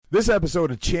This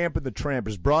episode of Champ and the Tramp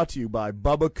is brought to you by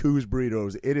Bubba Coos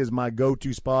Burritos. It is my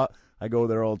go-to spot. I go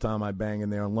there all the time. I bang in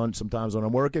there on lunch sometimes when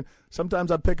I'm working.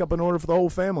 Sometimes I pick up an order for the whole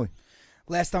family.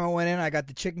 Last time I went in, I got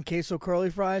the chicken queso curly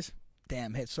fries.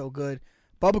 Damn, hit so good.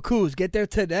 Bubba Coos, get there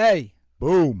today.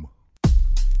 Boom.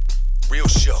 Real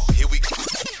show, here we go.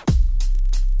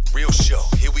 Real show,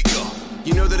 here we go.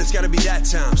 You know that it's gotta be that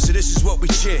time, so this is what we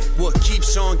chant. What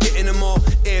keeps on getting them all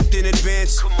amped in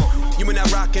advance? Come on. You and I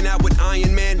rocking out with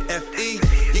Iron Man, F.E.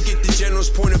 You get the general's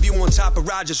point of view on top of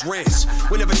Roger's rants.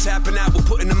 We're never tapping out, we're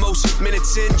putting the most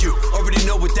minutes in. You already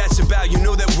know what that's about, you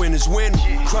know that winners win.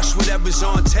 Crush whatever's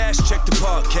on task, check the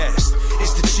podcast.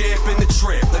 It's the Champ and the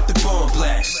Tramp, let the bomb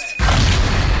blast.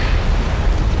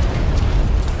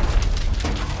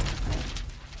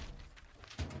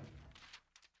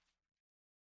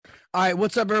 All right,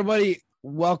 what's up, everybody?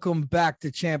 Welcome back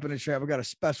to Champ and the Tramp. We got a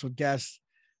special guest,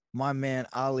 my man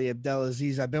Ali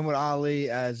Abdelaziz. I've been with Ali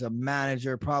as a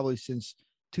manager probably since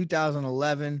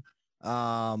 2011.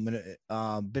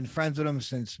 Been friends with him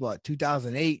since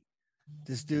 2008.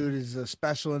 This dude is a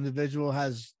special individual,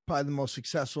 has probably the most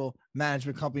successful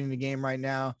management company in the game right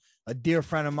now. A dear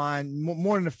friend of mine,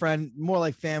 more than a friend, more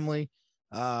like family.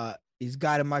 He's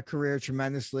guided my career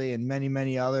tremendously and many,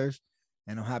 many others.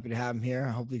 And I'm happy to have him here.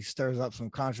 I hope he stirs up some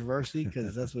controversy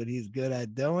because that's what he's good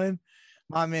at doing.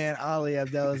 My man, Ali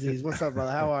Abdelaziz. What's up,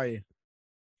 brother? How are you?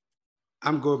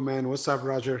 I'm good, man. What's up,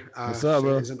 Roger? What's up,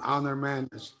 bro? It's an honor, man.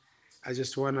 I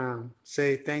just want to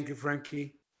say thank you,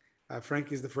 Frankie.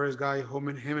 Frankie's the first guy, him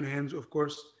and him, of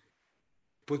course,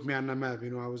 put me on the map. You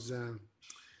know,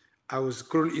 I was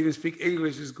couldn't even speak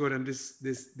English as good, and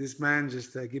this man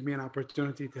just gave me an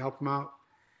opportunity to help him out.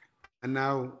 And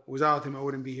now, without him, I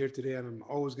wouldn't be here today, and I'm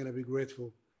always going to be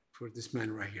grateful for this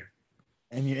man right here.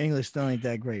 And your English still ain't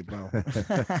that great, bro.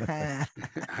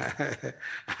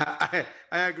 I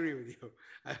agree with you.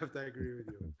 I have to agree with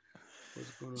you.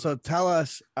 What's going on? So tell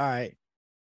us, all right,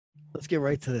 let's get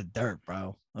right to the dirt,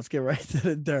 bro. Let's get right to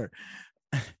the dirt.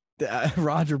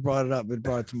 Roger brought it up. It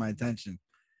brought it to my attention.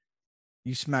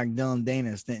 You smacked Dylan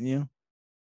Danis, didn't you?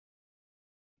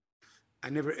 I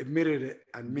never admitted it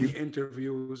on many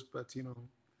interviews, but you know,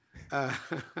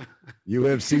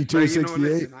 UFC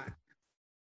 268.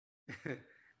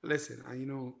 Listen,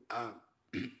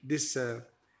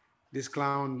 this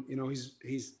clown, you know,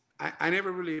 he's. I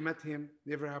never really met him,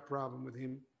 never had a problem with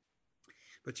him,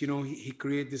 but you know, he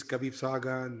created this Khabib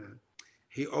saga, and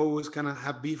he always kind of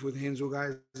have beef with Renzo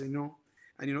guys, you know,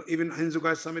 and you know, even Renzo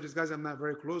guys, some of these guys I'm not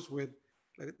very close with,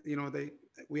 like you know,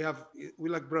 we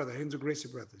like brother, Renzo Gracie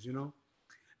brothers, you know.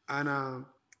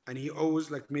 And he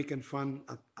always like making fun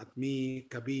at me,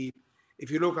 Khabib. If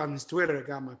you look on his Twitter, I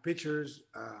got my pictures,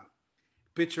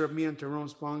 picture of me and Tyrone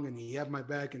Spong, and he had my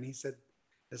back, and he said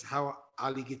that's how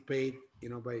Ali get paid, you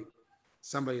know, by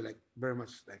somebody like very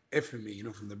much like effing me, you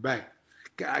know, from the back.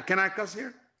 Can I cuss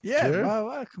here? Yeah, sure.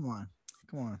 Bro, come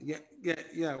on.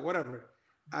 Yeah, whatever.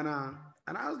 And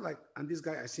I was like, and this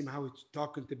guy, I seen how he's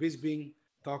talking to Bisbing,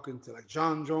 talking to like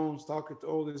John Jones, talking to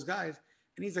all these guys.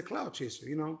 And he's a cloud chaser,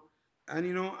 you know, and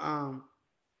you know,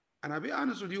 and I'll be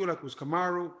honest with you, like with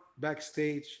Kamaru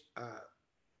backstage,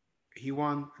 he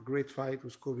won a great fight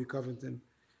with Kobe Covington,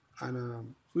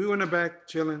 and we went back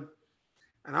chilling,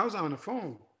 and I was on the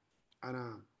phone,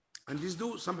 and this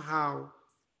dude somehow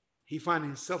he found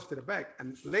himself to the back,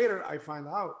 and later I find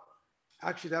out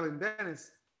actually Dylan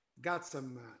Dennis got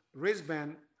some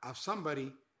wristband of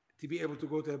somebody to be able to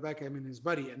go to the back of him and his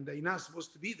buddy, and they're not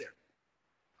supposed to be there.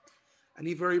 And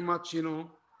he very much, you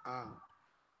know,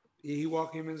 he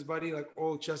walked him and his buddy like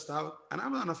all chest out. And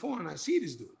I'm on the phone and I see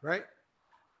this dude, right?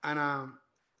 And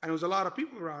there was a lot of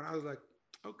people around. I was like,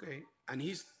 okay. And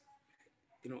he's,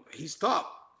 you know, he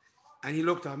stopped and he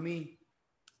looked at me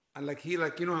and like he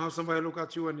like, you know how somebody look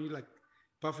at you and he like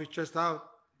puff his chest out.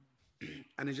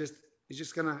 And it's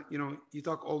just gonna, you know, you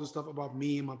talk all the stuff about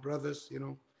me and my brothers, you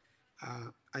know,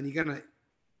 and you're gonna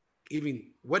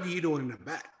even, what are you doing in the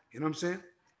back? You know what I'm saying?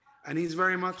 And he's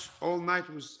very much all night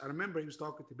I remember he was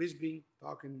talking to Bisbee,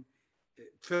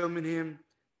 filming him,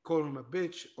 calling him a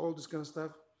bitch, all this kind of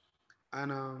stuff.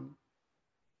 And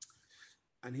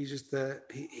he just,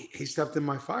 he stepped in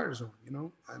my fire zone, you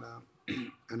know? And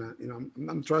you know,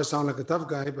 I'm trying to sound like a tough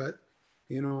guy, but,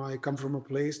 you know, I come from a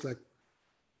place like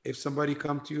if somebody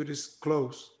come to you this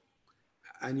close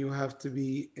and you have to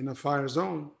be in a fire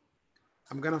zone,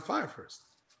 I'm going to fire first.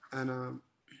 And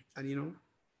you know,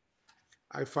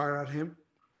 I fire at him.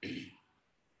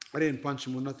 I didn't punch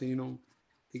him or nothing, you know.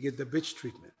 He get the bitch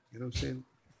treatment, you know what I'm saying?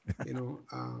 You know,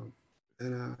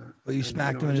 Well, you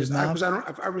smacked him in his mouth? Because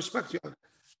if I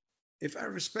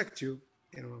respect you,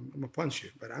 you know, I'm gonna punch you,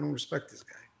 but I don't respect this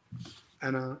guy.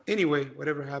 And anyway,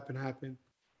 whatever happened.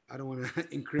 I don't want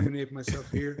to incriminate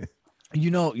myself here. He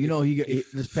got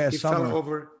this past he summer. fell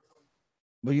over.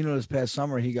 But this past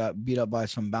summer he got beat up by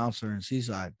some bouncer in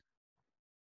Seaside.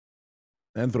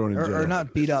 And thrown in jail. Or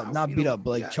not beat up, but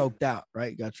like choked out,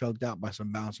 right? Got choked out by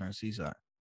some bouncer in Seaside.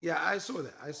 Yeah, I saw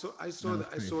that. I saw it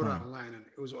online, and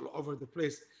it was all over the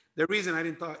place. The reason I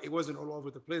didn't talk, it wasn't all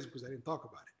over the place because I didn't talk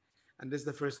about it. And this is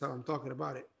the first time I'm talking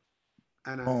about it.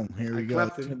 And here we go.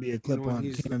 It's gonna be a clip on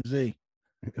TMZ.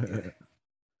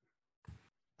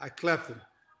 I clapped him.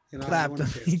 Clapped him.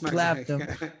 He clapped him.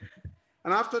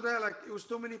 And after that, like, it was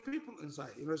too many people inside.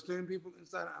 There's too many people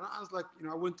inside. And I was like,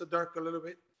 I went to dark a little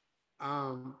bit.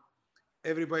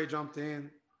 Everybody jumped in,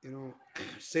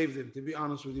 saved them, to be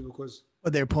honest with you, because.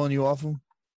 But they're pulling you off him?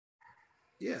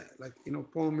 Yeah, like,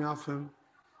 pulling me off him.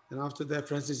 And after that,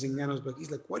 Francis Ngannou's back.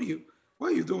 He's like, why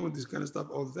are you doing this kind of stuff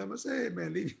all the time? I say, hey,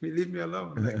 man, leave me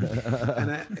alone.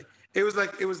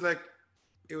 Like,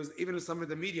 it was even some of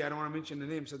the media, I don't want to mention the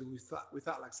name, said we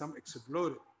thought like something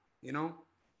exploded, it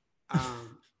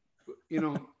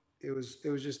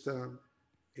was just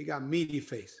he got meaty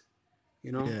face,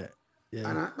 Yeah.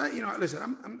 And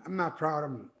listen, I'm not proud.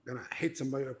 I'm gonna hit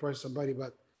somebody or push somebody,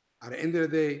 but at the end of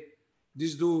the day,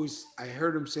 this dude I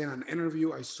heard him say in an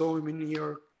interview. I saw him in New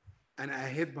York, and I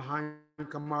hid behind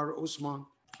Kamaru Usman,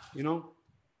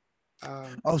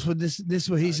 So this is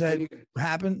what he said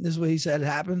happened. This is what he said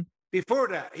happened. Before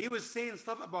that, he was saying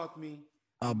stuff about me.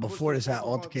 Before this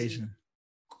altercation.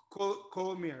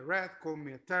 Call me a rat, call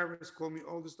me a terrorist, call me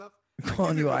all the stuff.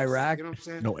 Calling you Iraq. You know what I'm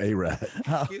saying? No, a rat.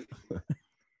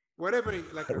 Whatever,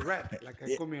 like a rat. Like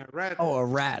I call me a rat. Oh, a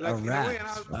rat. Like, a rat.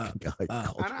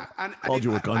 Called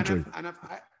you a country.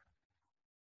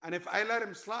 And if I let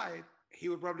him slide, he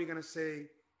would probably going to say,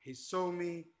 he saw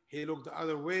me, he looked the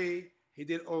other way, he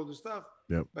did all the stuff.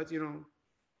 Yep. But, in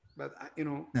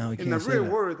in the real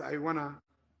world, I want to,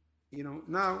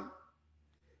 now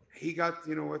he got,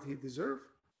 what he deserved,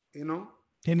 He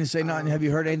didn't say nothing. Have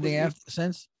you heard anything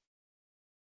since?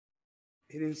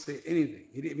 He didn't say anything.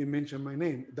 He didn't even mention my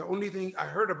name. The only thing I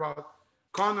heard about,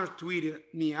 Connor tweeted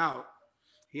me out.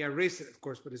 He erased it, of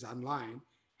course, but it's online.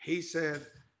 He said,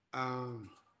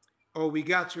 oh, we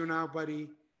got you now, buddy.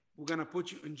 We're going to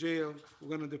put you in jail. We're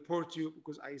going to deport you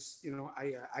because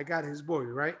I got his boy,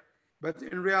 right? But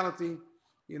in reality,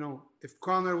 if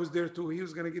Connor was there too, he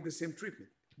was going to get the same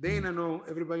treatment. Dana know,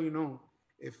 everybody know.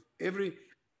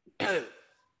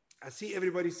 I see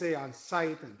everybody say on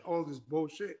site and all this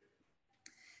bullshit.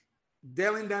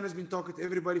 Dylan Dan has been talking to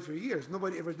everybody for years.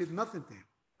 Nobody ever did nothing to him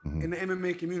in the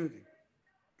MMA community.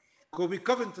 Colby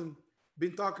Covington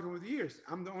been talking over the years.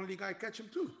 I'm the only guy catch him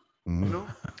too. I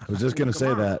was just gonna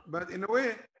say that. But in a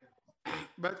way,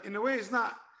 it's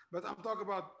not. But I'm talking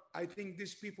about. I think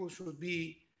these people should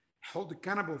be held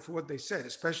accountable for what they said,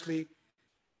 especially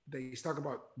they talk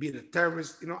about being a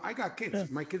terrorist. I got kids. Yeah.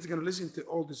 My kids are gonna listen to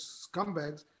all these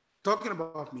scumbags talking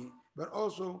about me, but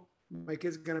also my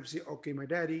kids are gonna say, okay, my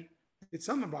daddy did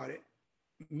something about it.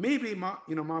 Maybe my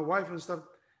wife and stuff,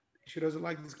 she doesn't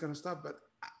like this kind of stuff, but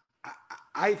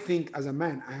I think as a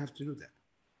man, I have to do that,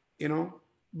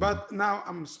 But now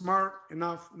I'm smart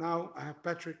enough. Now I have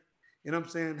Patrick, you know what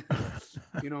I'm saying?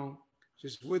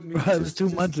 Just with me. It was 2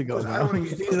 months ago.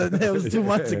 It was 2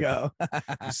 months ago.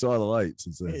 You saw the light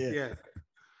since then. Yeah.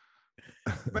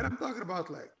 But I'm talking about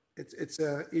like, it's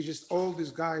just all these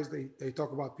guys, they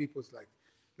talk about people. It's like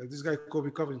this guy,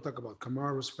 Colby Covington, talk about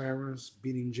Kamaru's parents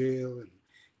being in jail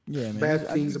and bad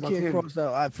things about him.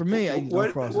 For me, I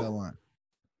don't cross that line.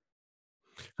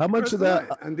 How much of that?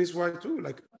 And this why too,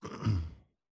 like,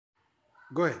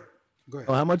 go ahead.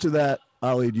 Well, how much of that,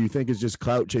 Ali, do you think is just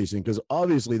clout chasing? Because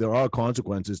obviously there are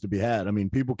consequences to be had. I mean,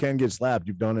 people can get slapped.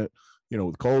 You've done it,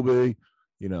 with Colby.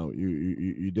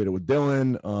 You did it with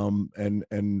Dylan.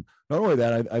 And not only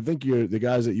that, I think the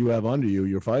guys that you have under you,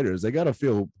 your fighters, they got to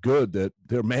feel good that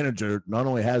their manager not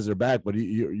only has their back, but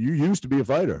you used to be a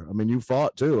fighter. I mean, you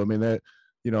fought too. I mean, that,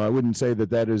 I wouldn't say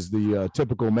that is the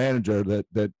typical manager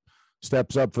that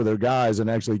steps up for their guys and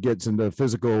actually gets into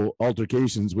physical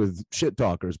altercations with shit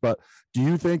talkers. But do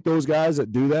you think those guys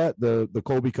that do that, the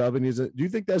Colby Covingtons, do you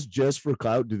think that's just for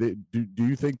clout? Do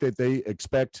you think that they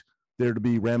expect there to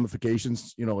be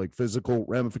ramifications, like physical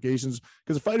ramifications?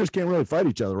 Because the fighters can't really fight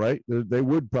each other, right? They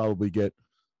would probably get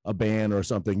a ban or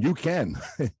something. You can.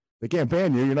 They can't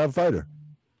ban you. You're not a fighter.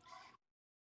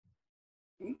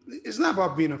 It's not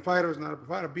about being a fighter. It's not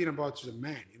about being about just a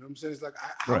man. You know what I'm saying? It's like,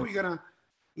 how are we going to,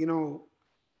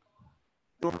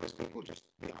 people, just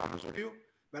be honest with you?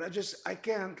 But I just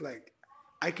can't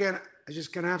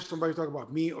have somebody talk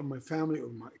about me or my family or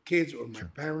my kids or my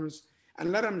parents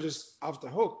and let them just off the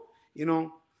hook.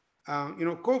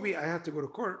 Kobe, I had to go to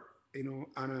court, and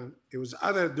it was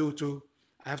other due to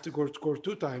I have to go to court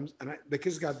 2 times, and the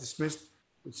case got dismissed.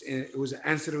 It was an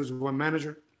answer. It was one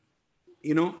manager,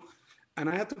 and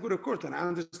I had to go to court. And I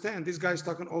understand these guys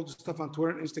talking all the stuff on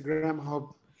Twitter and Instagram,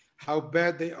 how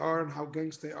bad they are and how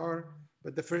gangs they are.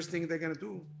 But the first thing they're gonna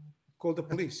do, call the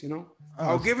police.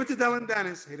 I'll give it to Dylan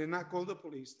Dennis. He did not call the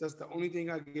police. That's the only thing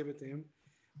I give it to him.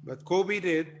 But Kobe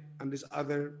did, and this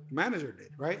other manager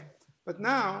did, right? But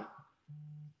now,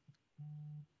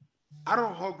 I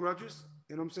don't hold grudges.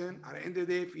 You know what I'm saying? At the end of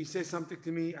the day, if he says something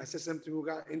to me, I said something, we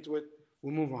got into it,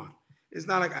 we'll move on. It's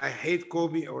not like I hate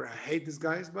Kobe or I hate these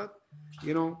guys, but,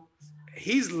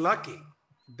 he's lucky.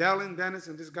 Dylan Dennis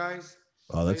and these guys,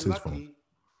 that's his fault.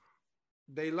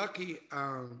 They lucky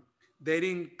they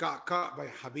didn't got caught by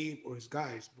Habib or his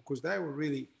guys, because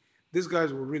these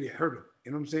guys will really hurt him.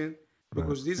 You know what I'm saying?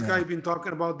 Because these guys been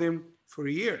talking about them for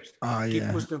years. Keep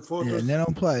posting photos. Yeah, and they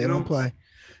don't play. They don't play.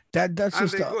 That's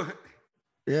just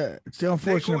it's the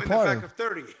unfortunate part. They go in the back of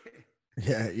 30.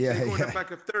 Yeah. They go in the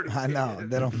back of 30. I know.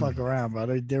 They don't fuck around,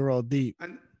 bro. They're all deep.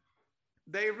 And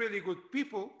they're really good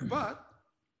people, but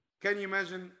can you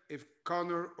imagine if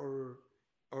Conor or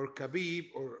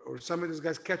Khabib or some of these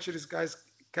guys catch these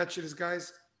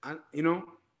guys, and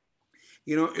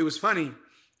it was funny.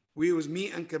 It was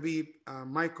me and Khabib,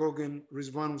 Mike Hogan,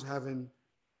 Rizwan was having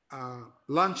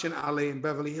lunch in LA in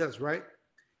Beverly Hills, right?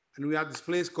 And we had this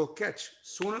place called Catch.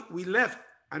 Soon we left,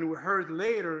 and we heard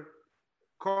later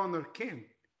Conor came.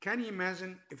 Can you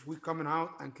imagine if we coming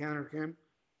out and Conor came,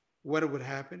 what would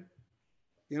happen?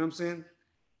 You know what I'm saying?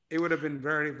 It would have been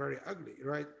very, very ugly,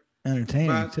 right? Entertaining.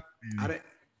 But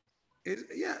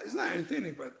it's not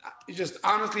entertaining, but it's just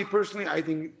honestly, personally, I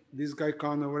think this guy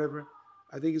Conor, whatever,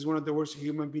 I think he's one of the worst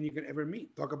human beings you can ever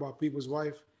meet. Talk about people's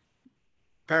wife,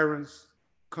 parents,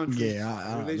 country.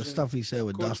 Yeah, the stuff he said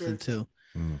with culture. Dustin too.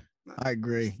 I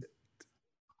agree,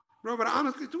 bro. But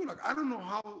honestly, too, I don't know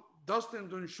how Dustin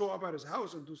don't show up at his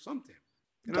house and do something.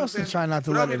 Dustin's trying not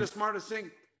to let him. The smartest thing.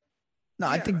 No,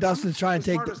 I think Dustin's trying to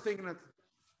take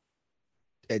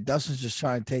Dustin's just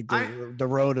trying to take the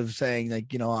road of saying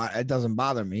it doesn't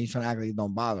bother me. He's trying to act like it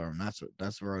don't bother him.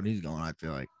 That's the road he's going. I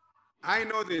feel like. I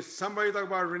know this. Somebody talk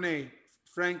about Renee,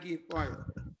 Frankie. Why?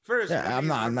 First, I'm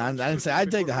not. I didn't say I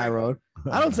take the high road.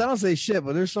 I don't say shit,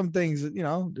 but there's some things that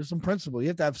there's some principles. You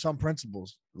have to have some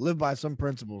principles. Live by some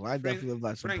principles. I definitely live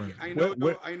by some Frankie,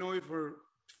 principles. I know you for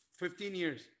 15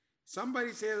 years.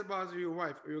 Somebody says about your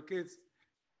wife or your kids,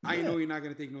 I know you're not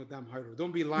gonna take no damn high road.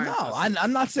 Don't be lying. No,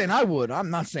 I'm not saying I would. I'm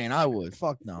not saying I would.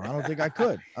 Fuck no. I don't think I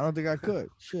could.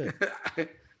 Shit.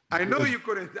 I know you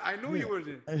couldn't. I know you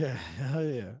wouldn't. Yeah, hell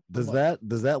yeah. Does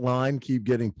that line keep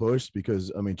getting pushed?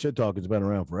 Because shit talking's been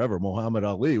around forever. Muhammad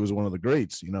Ali was one of the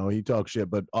greats. He talked shit,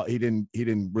 but he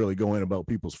didn't really go in about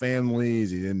people's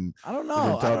families. He didn't. I don't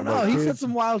know. He said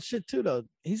some wild shit too, though.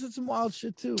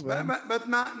 Man. But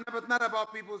not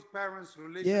about people's parents'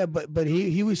 religion. Yeah, but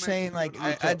he was saying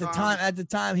at the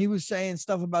time he was saying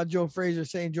stuff about Joe Frazier,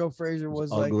 saying Joe Frazier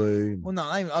was ugly. Well, no,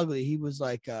 not even ugly. He was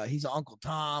he's Uncle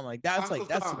Tom.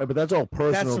 But that's all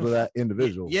personal to that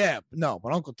individual. Yeah, no,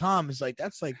 but Uncle Tom is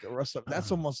that's the rest of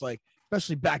that's almost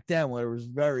especially back then where it was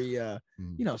very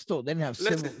still they didn't have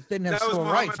civil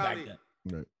rights back then.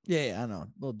 Right. Yeah, I know, a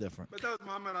little different. But that was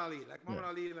Muhammad Ali. Muhammad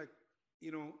Ali,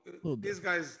 these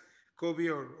guys, Kobe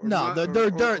or no, they're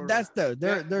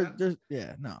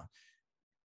yeah, no.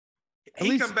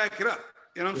 He can back it up.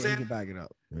 You know what I'm saying? He can back it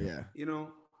up. Yeah.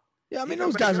 Yeah, I mean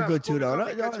those guys are good too, though.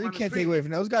 You can't take away from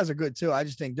those guys are good too. I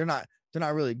just think they're not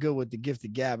really good with the gift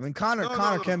of gab. I mean,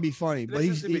 Conor can be funny, but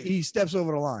he steps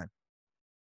over the line.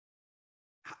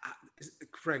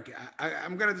 Frankie,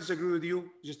 I'm gonna disagree with you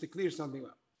just to clear something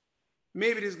up.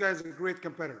 Maybe this guy's a great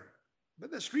competitor,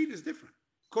 but the street is different.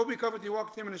 Kobe Covington, you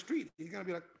walk him in the street, he's gonna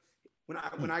be like,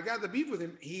 when I got the beef with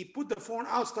him, he put the phone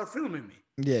out, start filming me.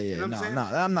 Yeah, you know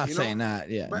I'm not saying that.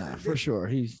 Yeah, for sure.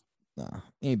 He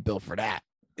ain't built for that.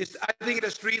 I think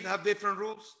the street have different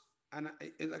rules, and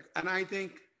I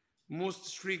think most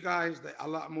street guys they're a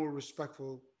lot more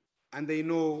respectful, and they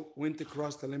know when to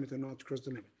cross the limit or not to cross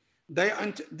the limit.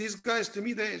 These guys to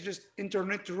me they're just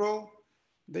internet troll.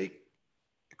 They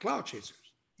cloud chasers.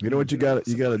 You know what you got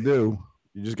to do?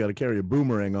 You just got to carry a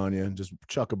boomerang on you and just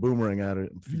chuck a boomerang at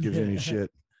it if it gives you any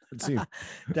shit.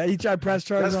 That he tried press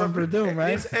charges on Verdum,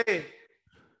 right?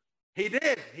 He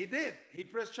did. He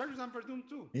pressed charges on Verdum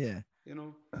too. Yeah.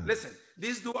 Listen,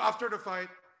 this dude after the fight,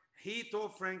 he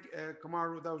told Frank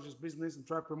Kamaru that was just business and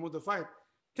tried to promote the fight.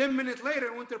 10 minutes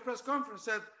later, went to a press conference,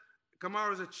 said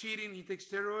Kamaru is a cheating, he takes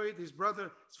steroids, his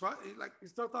brother, he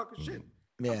started talking shit.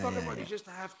 I'm talking about he just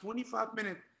have 25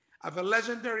 minutes of a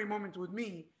legendary moment with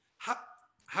me.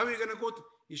 How are you gonna go?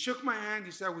 He shook my hand.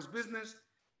 He said it was business.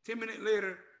 10 minutes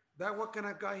later, that what kind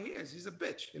of guy he is? He's a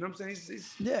bitch. You know what I'm saying?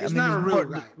 He's not a real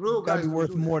guy. Real gotta guys be worth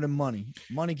don't do more that. than money.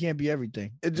 Money can't be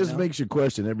everything. It just makes you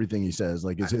question everything he says.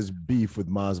 Like, is his beef with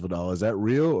Masvidal, is that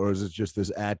real, or is it just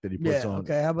this act that he puts on?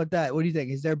 Okay, how about that? What do you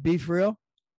think? Is there beef real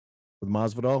with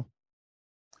Masvidal?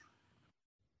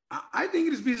 I think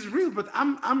it is real, but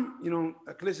I'm,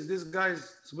 like, listen, this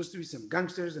guy's supposed to be some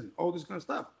gangsters and all this kind of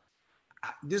stuff.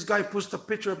 This guy posted a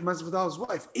picture of Masvidal's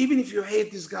wife. Even if you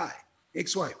hate this guy,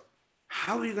 ex-wife,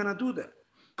 how are you gonna do that?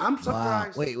 I'm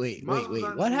surprised. Wow. Wait.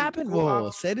 What happened?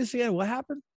 Whoa, say this again. What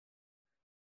happened?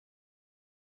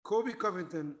 Kobe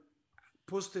Covington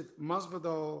posted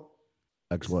Masvidal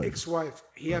ex-wife.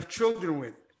 He have children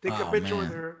with. Take a picture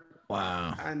with her.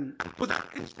 Wow. And put that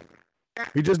on Instagram.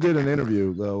 He just did an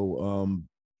interview though,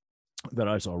 that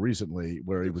I saw recently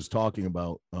where he was talking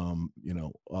about,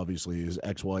 obviously his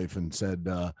ex-wife, and said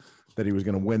that he was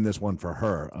going to win this one for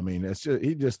her. I mean,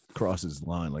 he just crosses the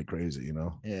line like crazy,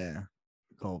 Yeah.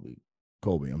 Colby,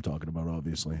 I'm talking about,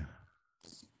 obviously.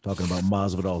 Talking about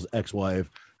Masvidal's ex-wife,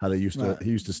 how he used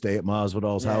to stay at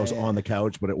Masvidal's house on the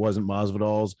couch, but it wasn't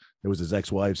Masvidal's. It was his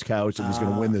ex-wife's couch, and he's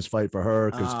going to win this fight for her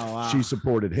because she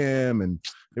supported him, and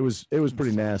it was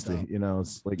pretty nasty.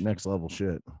 It's like next level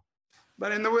shit.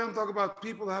 But in the way I'm talking about,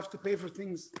 people have to pay for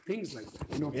things like that.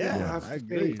 People have to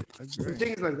pay for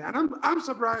things like that. And I'm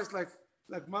surprised, like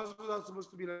Masvidal's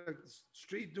supposed to be like this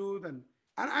street dude, and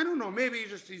I don't know, maybe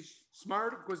he's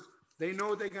smart because they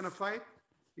know they're gonna fight,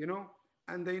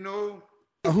 and they know.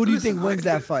 Who do you think wins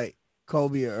that fight,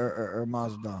 Kobe or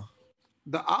Masvidal?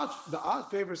 The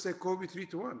odds favor say Kobe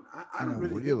 3-1. I don't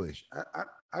really.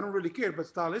 I don't really care, but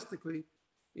stylistically,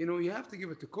 you have to give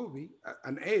it to Kobe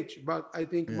an edge. But I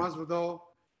think Masvidal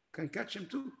can catch him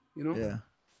too. Yeah.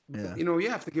 You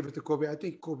have to give it to Kobe. I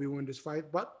think Kobe won this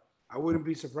fight, but I wouldn't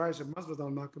be surprised if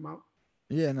Masvidal knocked him out.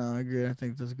 Yeah, no, I agree. I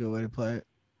think that's a good way to play it.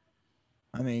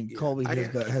 I mean, Kobe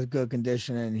has good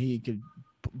conditioning. He could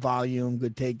volume,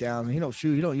 good takedowns. He don't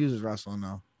shoot. He don't use his wrestling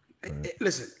though.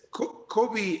 Listen,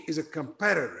 Kobe is a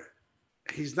competitor.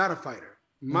 He's not a fighter.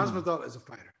 Masvidal is a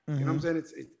fighter. You know what I'm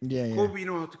saying? Kobe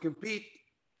know how to compete.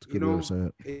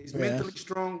 He's mentally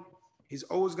strong. He's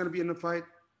always going to be in the fight.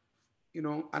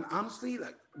 And honestly,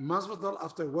 like Masvidal,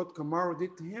 after what Kamaru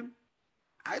did to him,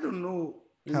 I don't know.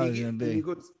 How is he going to be?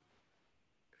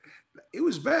 It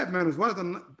was bad, man. It was one of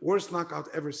the worst knockouts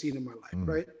I've ever seen in my life,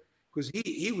 right? Because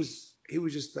he was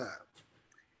just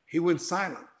he went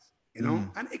silent,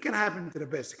 and it can happen to the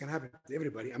best. It can happen to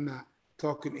everybody. I'm not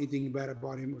talking anything bad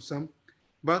about him or something,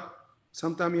 but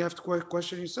sometimes you have to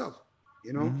question yourself.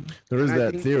 There is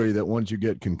that theory that once you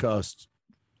get concussed,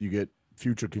 you get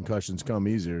future concussions come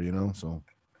easier. So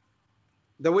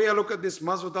the way I look at this,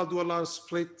 Masvidal do a lot of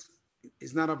split.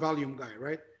 He's not a volume guy,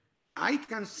 right? I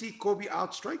can see Kobe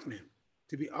outstriking him,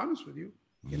 to be honest with you,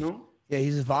 Yeah,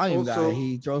 he's a volume guy.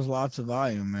 He throws lots of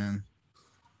volume, man.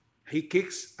 He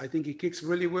kicks. I think he kicks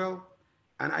really well.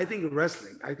 And I think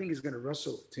wrestling, I think he's going to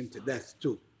wrestle him to death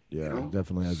too. Yeah,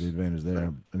 definitely has the advantage there.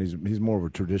 Right. And he's more of a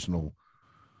traditional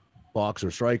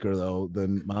boxer striker, though,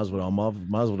 than Masvidal.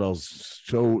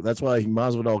 That's why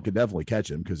Masvidal could definitely catch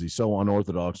him, because he's so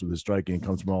unorthodox with his striking. It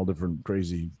comes from all different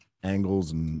crazy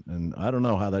angles, and I don't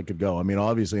know how that could go. I mean,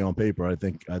 obviously on paper, I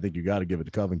think you got to give it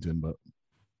to Covington, but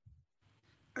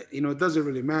it doesn't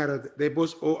really matter. They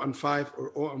both 0-5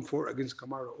 or 0-4 against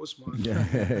Kamaru Usman. Yeah.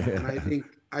 And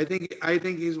I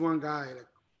think he's one guy. Like,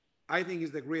 I think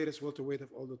he's the greatest welterweight of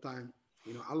all the time.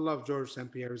 I love George St.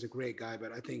 Pierre. He's a great guy,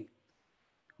 but I think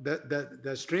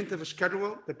the strength of his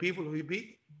schedule, the people who he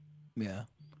beat,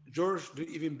 George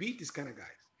didn't even beat these kind of guys.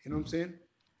 You know what I'm saying?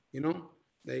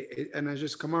 And I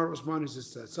just Kamaru Usman is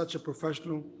just such a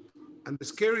professional, and the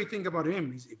scary thing about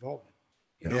him, he's evolving.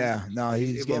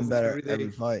 He's getting better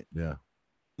every fight. Yeah.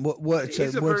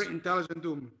 He's a very intelligent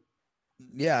dude.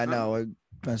 Yeah, I know. I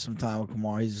spent some time with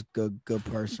Kamaru. He's a good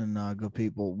person, good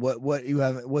people. What you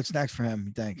have? What's next for him?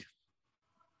 You think?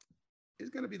 It's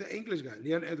gonna be the English guy,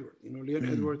 Leon Edwards. Leon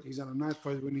Edwards. He's on a nice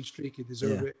fight winning streak. He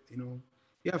deserves it. You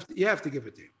have to give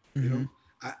it to him.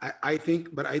 I think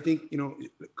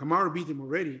Kamaru beat him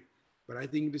already, but I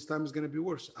think this time is gonna be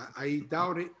worse. I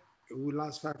doubt it. It will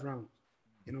last 5 rounds.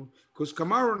 Because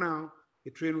Kamaru now,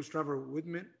 he trained with Trevor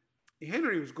Woodman.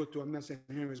 Henry was good too. I'm not saying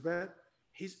Henry was bad.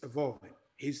 He's evolving.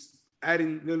 He's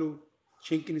adding little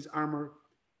chink in his armor.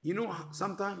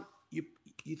 Sometimes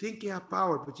you think you have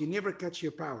power, but you never catch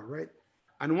your power, right?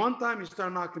 And one time you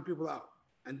start knocking people out.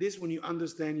 And this when you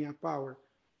understand you have power.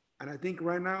 And I think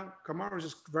right now, Kamaru is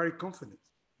just very confident.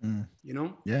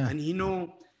 Yeah. And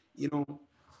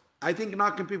I think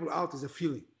knocking people out is a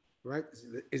feeling, right?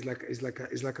 It's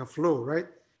like a flow, right?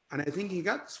 And I think he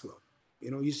got this flow.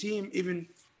 You know, you see him even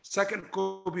second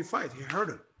Kobe fight, he hurt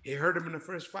him. He hurt him in the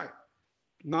first fight.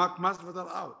 Knocked Masvidal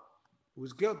out. It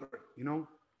was Gilbert, you know.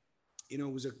 It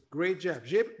was a great jab.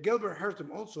 Gilbert hurt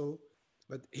him also,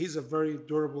 but he's a very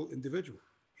durable individual,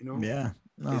 you know. Yeah.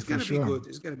 No, it's gonna be good.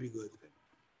 It's gonna be good.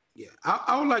 Yeah.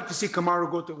 I would like to see Kamaru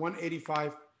go to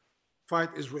 185, fight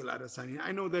Israel Adesanya.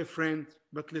 I know they're friends,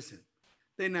 but listen,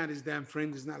 they're not his damn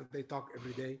friends. It's not that they talk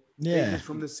every day. Yeah. They're just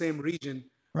from the same region.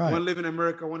 Right. One live in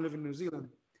America, one live in New Zealand.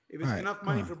 If it's enough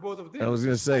money for both of them. I was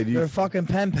gonna say, they're fucking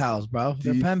pen pals, bro.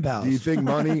 They're pen pals. Do you think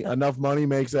enough money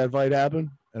makes that fight happen?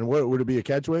 And what would it be, a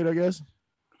catch weight, I guess?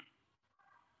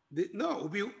 No, it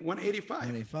would be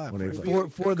 185.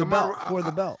 185. For the belt. For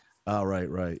the belt. Oh,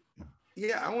 right.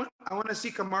 Yeah, I want to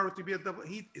see Kamaru to be a double.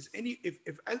 If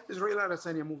Israel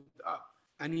Adesanya moved up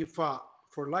and he fought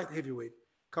for light heavyweight,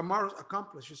 Kamaru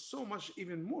accomplishes so much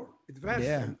even more advanced.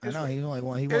 Yeah, I know. He's only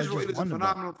one. Israel is a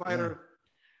phenomenal fighter. Yeah.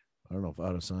 I don't know if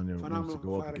Adesanya wants to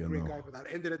go up again. Great guy, but at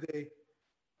the end of the day,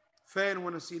 fans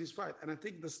want to see this fight, and I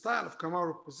think the style of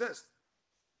Kamaru possessed,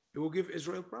 it will give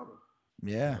Israel problem.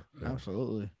 Yeah,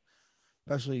 absolutely.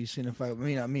 Especially you seen a fight.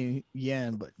 I mean,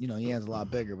 Yan, but Yan's a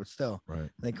lot bigger, but still, right.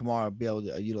 I think Kamaru will be able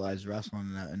to utilize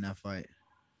wrestling in that fight.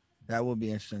 That would be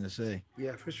interesting to see.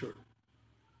 Yeah, for sure.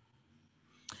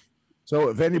 So,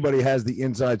 if anybody has the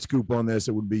inside scoop on this,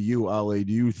 it would be you, Ali.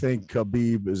 Do you think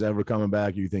Khabib is ever coming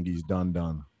back? Or you think he's done?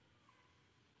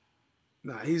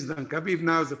 Nah, he's done. Khabib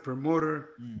now is a promoter.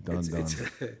 Done.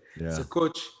 It's a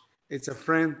coach. It's a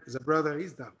friend. It's a brother.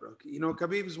 He's done, bro.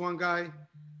 Khabib is one guy.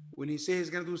 When he says he's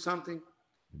gonna do something,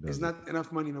 there's not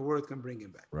enough money in the world can bring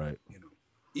him back. Right.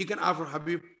 You can offer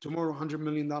Khabib tomorrow $100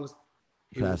 million.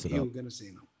 He will gonna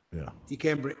say no. Yeah. You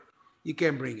can't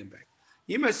bring him back.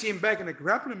 You might see him back in the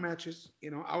grappling matches.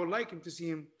 I would like him to see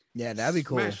him. Yeah, that'd be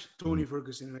cool. Smash Tony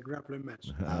Ferguson in a grappling match.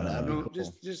 That'd be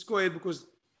cool. Just go ahead because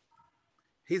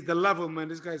he's the level, man.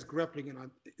 This guy's grappling,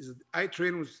 and I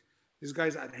train with these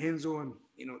guys at Henzo, and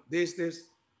this.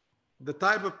 The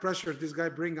type of pressure this guy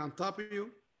bring on top of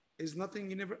you is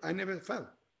nothing I never felt.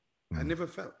 I never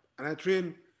felt, and I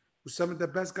train with some of the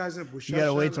best guys in Bushasha. You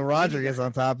gotta wait till Roger gets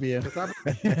on top of you.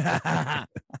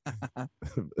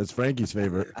 That's Frankie's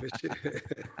favorite.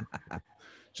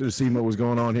 Should have seen what was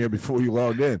going on here before you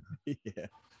logged in. Yeah.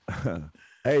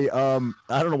 Hey, I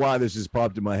don't know why this just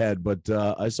popped in my head, but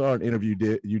I saw an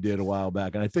interview you did a while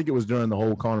back, and I think it was during the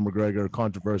whole Conor McGregor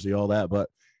controversy, all that. But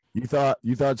you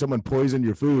thought someone poisoned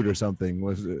your food or something.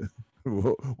 Was it?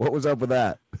 What was up with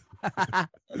that?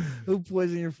 Who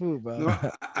poisoned your food, bro?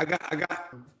 No, I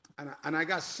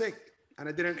got sick, and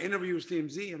I did an interview with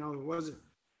TMZ, and it wasn't.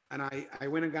 And I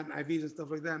went and got IVs and stuff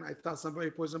like that, and I thought somebody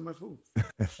poisoned my food.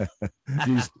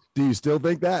 Do you still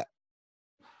think that?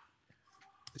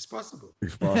 It's possible.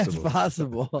 It's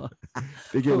possible.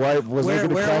 Think your wife was looking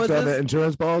to collect on the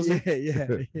insurance policy?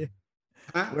 Yeah.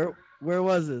 Huh? Where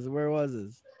was this?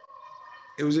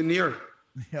 It was in New York.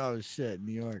 Oh shit,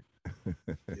 New York.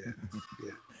 Yeah.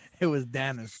 It was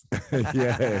Dennis.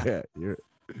 Yeah.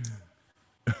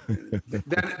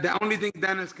 The only thing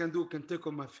Dennis can do can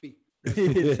tickle my feet.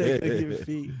 Tickle your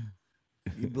feet.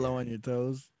 You blow on your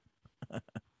toes.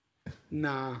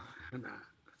 Nah.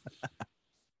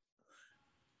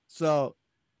 So,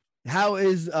 how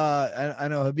is I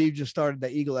know Habib just started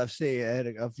the Eagle FC. I had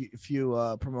a few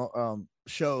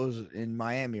shows in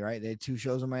Miami, right? They had 2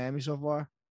 shows in Miami so far.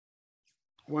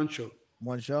 One show.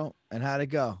 And how'd it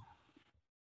go?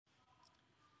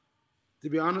 To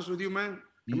be honest with you, man,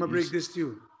 I'm gonna break this to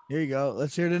you. Here you go.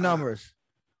 Let's hear the numbers.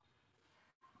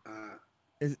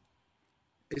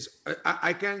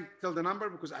 I can't tell the number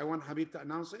because I want Habib to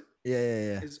announce it.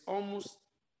 Yeah. It's almost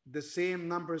the same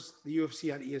numbers the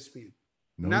UFC on ESPN.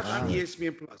 No Not shit. on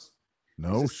ESPN Plus.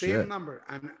 No it's the shit. Same number,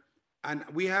 and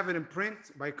we have it in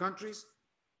print by countries,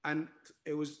 and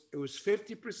it was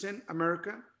 50%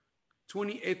 America,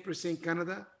 28%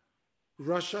 Canada,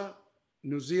 Russia,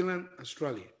 New Zealand,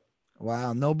 Australia.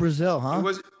 Wow, no Brazil, huh?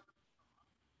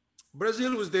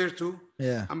 Brazil was there too.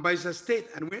 Yeah. And by the state,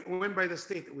 and we went by the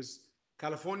state. It was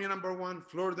California #1,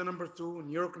 Florida #2,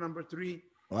 New York #3.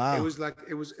 Wow.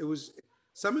 It was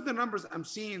some of the numbers I'm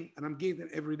seeing and I'm getting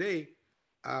every day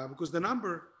because the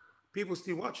number, people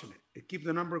still watching it. It keeps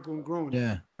the number growing.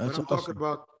 Yeah. What I'm talking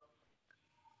about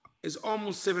is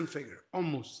almost 7-figure.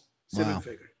 Almost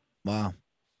 7-figure. Wow.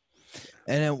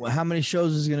 And then how many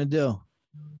shows is he going to do?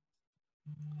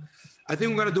 I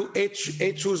think we're going to do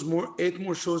 8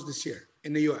 more shows this year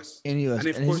in the U.S. And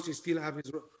of course, he still have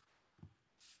his...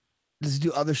 Does he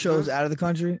do other shows out of the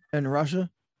country in Russia?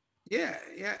 Yeah.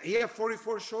 He had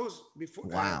 44 shows before.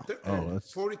 Wow.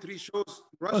 43 shows.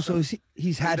 Russia. Oh, so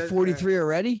he's had 43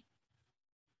 already?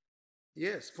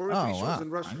 Yes, 43 shows in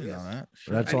I Russia. didn't know Yes. that.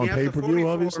 Sure. That's And on you have the pay-per-view,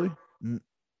 44 obviously.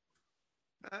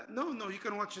 No, you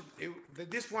can watch it.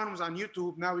 This one was on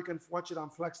YouTube. Now we can watch it on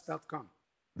flex.com.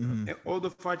 All the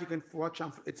fight you can watch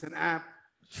on. It's an app.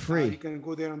 It's free. You can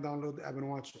go there and download the app and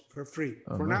watch it for free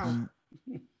for nice. now.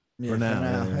 Yeah, For now,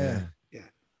 yeah. Yeah.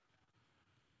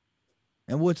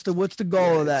 And what's the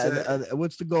goal of that?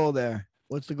 What's the goal there?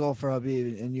 What's the goal for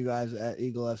Habib and you guys at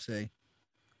Eagle FC?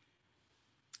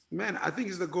 Man, I think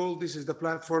it's the goal. This is the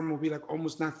platform. Will be like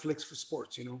almost Netflix for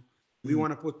sports. We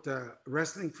want to put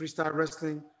wrestling, freestyle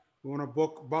wrestling. We want to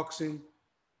book boxing,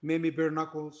 maybe bare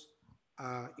knuckles.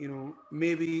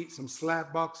 Maybe some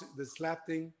slap boxing, the slap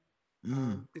thing.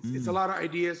 It's a lot of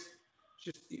ideas.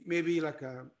 Just maybe like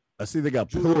a. I see they got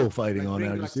judo, pillow fighting like on now. ring,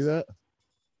 Did you like- see that?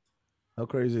 How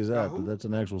crazy is that? who? But that's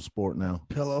an actual sport now.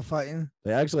 Pillow fighting.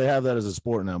 They actually have that as a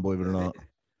sport now, believe it or not.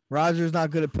 Roger's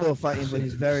not good at pillow fighting, but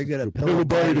he's very good at pillow Pillow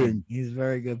biting. biting. He's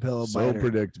very good pillow So biter.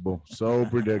 predictable. So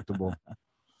predictable.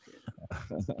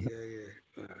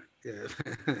 Yeah.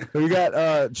 So you got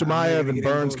Chimaev and getting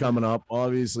Burns older. coming up.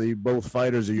 Obviously, both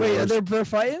fighters are Wait, yours. they're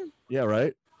fighting? Yeah,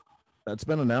 right. That's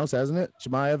been announced, hasn't it?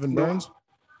 Chimaev and No, Burns.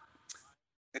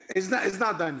 It's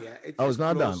not done yet. Oh, it's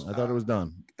not done. close. I thought it was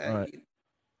done. All right.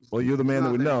 Well, it's you're the man that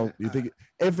not would done know. yet. You think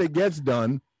if it gets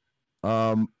done,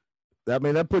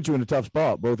 that puts you in a tough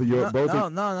spot. Both of you.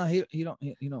 No. He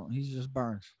don't. He's just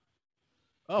Burns.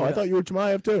 Oh, I thought you were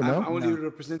Chimaev too. I'm No. only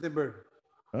representing Bird.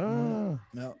 Ah.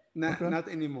 No. Not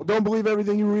anymore. Well, don't believe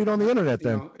everything you read on the internet,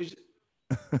 then.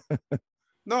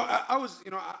 No, I was,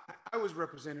 I was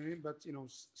representing him, but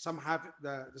some happen.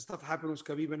 The stuff happened with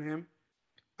Khabib and him,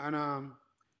 and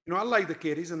I like the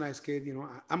kid. He's a nice kid.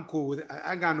 I'm cool with it.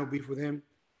 I got no beef with him,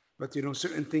 but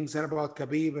certain things said about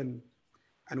Khabib, and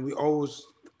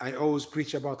I always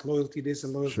preach about loyalty this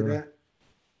and loyalty that,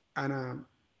 and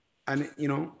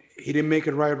he didn't make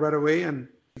it right away, and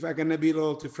if I cannot be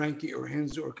loyal to Frankie or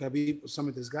Henzo or Khabib or some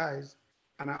of these guys,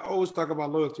 and I always talk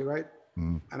about loyalty, right?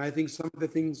 And I think some of the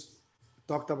things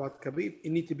talked about Khabib,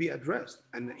 it need to be addressed.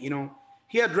 And,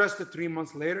 he addressed it 3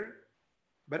 months later,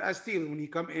 but I still, when he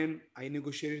come in, I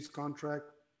negotiated his contract.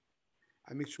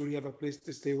 I make sure he have a place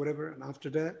to stay, whatever. And after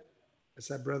that, I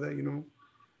said, brother,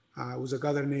 was a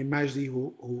guy named Majdi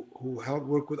who helped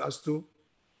work with us too.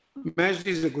 Majdi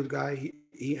is a good guy.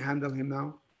 He handled him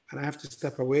now, and I have to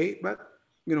step away. But,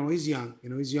 he's young.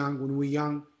 He's young. When we're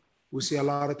young, we see a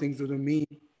lot of things we don't mean.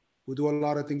 We do a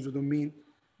lot of things we don't mean.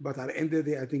 But at the end of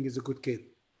the day, I think he's a good kid.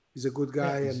 He's a good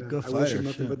guy, he's a and good I wish him fighter,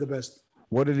 nothing sure. but the best.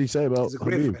 What did he say about He's a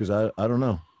great Khabib? Because I don't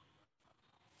know.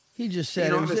 He just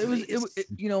said it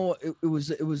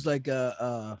was like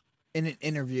in an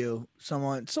interview,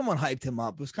 someone hyped him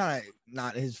up. It was kind of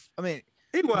not his. I mean,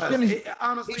 He was.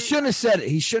 Honestly, he shouldn't have said it.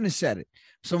 He shouldn't have said it.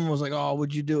 Someone was like, "Oh,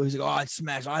 what'd you do?" He's like, "Oh, I'd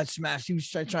smash." He was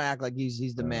trying to act like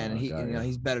he's the man, and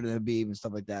he's better than Habib and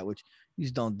stuff like that, which you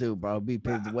just don't do, bro. Be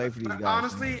paved the way for these guys.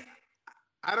 Honestly,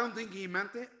 I don't think he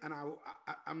meant it, and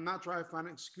I'm not trying to find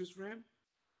an excuse for him.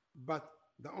 But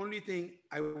the only thing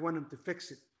I want him to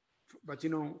fix it. But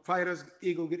fighters,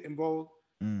 ego get involved.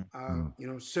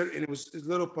 Certain it was a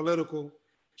little political.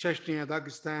 Chechnya,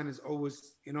 Dagestan is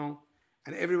always,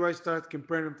 and everybody starts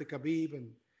comparing him to Khabib,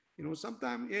 and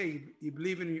sometimes you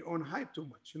believe in your own hype too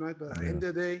much, But at the end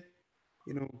of the day,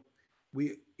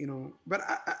 But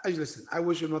I listen. I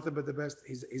wish him nothing but the best.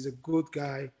 He's a good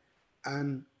guy,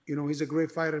 and he's a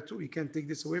great fighter too. You can't take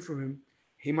this away from him.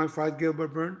 He might fight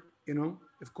Gilbert Burn.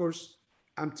 Of course,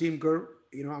 I'm Team Gert.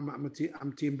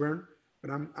 I'm Team Burn,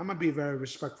 but I'm gonna be very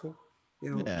respectful.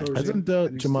 Hasn't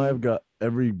Chimaev got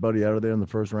everybody out of there in the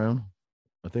first round?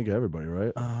 I think everybody,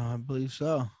 right? I believe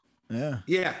so. Yeah.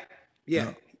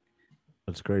 Yeah.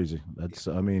 That's crazy.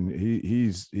 He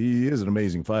is an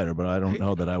amazing fighter, but I don't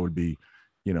know that I would be,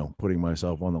 putting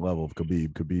myself on the level of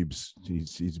Khabib. Khabib's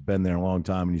he's been there a long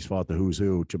time and he's fought the who's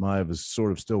who. Chimaev is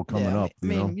sort of still coming up.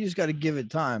 You just got to give it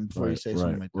time before you say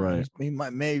something like that. Right. He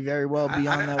may very well be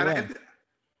on that way.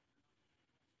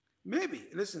 Maybe.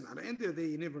 Listen, at the end of the day,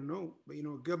 you never know. But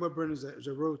Gilbert Burn is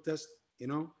a road test.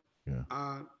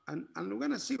 Yeah. And we're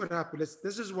gonna see what happens.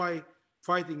 This is why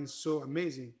fighting is so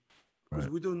amazing, because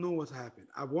we don't know what's happened.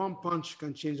 A one punch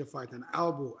can change a fight. An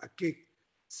elbow, a kick,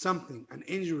 something, an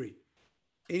injury,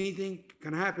 anything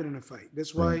can happen in a fight.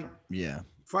 That's why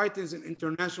fighting is an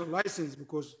international license,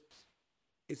 because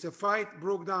it's a fight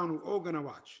broke down. We're all gonna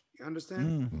watch. You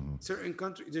understand? Mm-hmm. Certain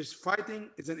countries, just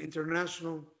fighting is an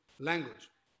international language.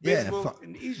 Baseball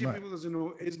in Egypt, people doesn't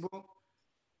know baseball.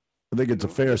 I think it's a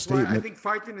fair statement. I think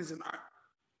fighting is an art.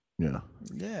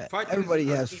 Yeah. Fighting everybody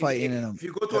has fighting in them. If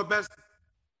you go to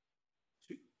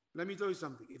let me tell you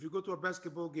something. If you go to a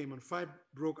basketball game and fight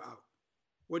broke out,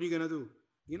 what are you gonna do?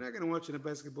 you're not gonna watch in a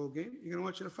basketball game. You're gonna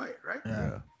watch in a fight, right?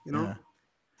 Yeah. You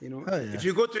know, if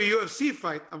you go to a UFC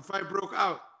fight and fight broke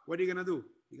out, what are you gonna do?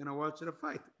 You're gonna watch a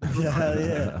fight.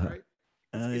 Right?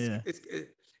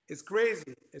 It's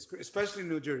crazy. Especially in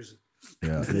New Jersey.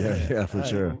 Yeah, for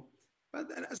sure. But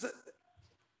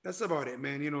that's about it,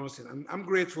 man. Listen, I'm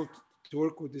grateful to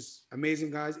work with these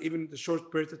amazing guys. Even the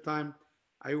short period of time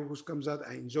I always comes out,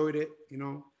 I enjoyed it.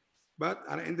 But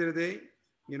at the end of the day,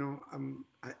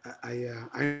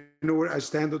 I know where I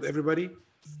stand with everybody,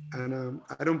 and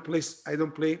I don't play.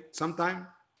 Sometime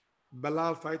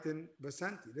Bilal fighting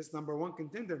Basanti. That's #1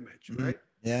 contender match, right?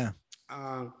 Yeah.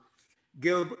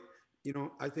 Gilbert,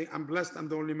 I think I'm blessed. I'm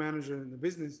the only manager in the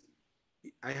business.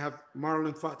 I have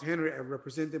Marlon fought Henry. I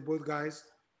represented both guys.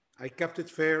 I kept it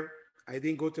fair. I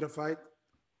didn't go to the fight.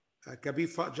 Khabib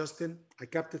fought Justin. I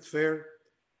kept it fair.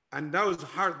 And that was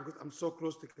hard because I'm so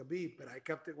close to Khabib, but I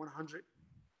kept it 100.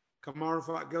 Kamaru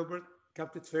fought Gilbert,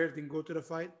 kept it fair, didn't go to the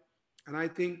fight. And I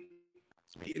think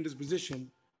to be in this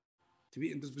position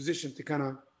to kind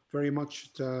of very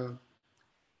much to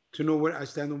know where I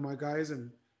stand with my guys.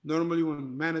 And normally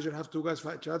when manager have two guys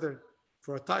fight each other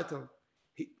for a title,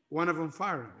 one of them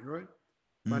fire him, right?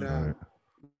 But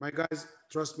my guys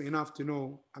trust me enough to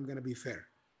know I'm going to be fair.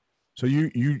 So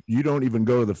you don't even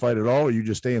go to the fight at all, or you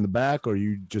just stay in the back, or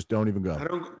you just don't even go?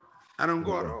 I don't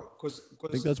go at all because I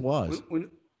think that's wise.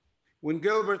 When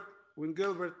Kamaru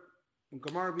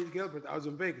beat Gilbert, I was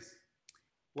in Vegas.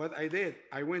 What I did,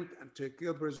 I went to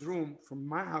Gilbert's room from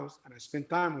my house and I spent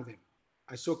time with him.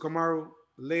 I saw Kamaru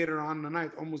later on the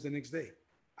night, almost the next day.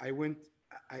 I went,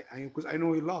 because I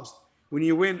know he lost. When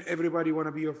you win, everybody want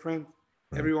to be your friend.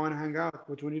 Right. Everyone hang out.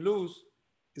 But when you lose,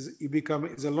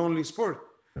 it's a lonely sport.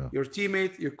 Yeah. Your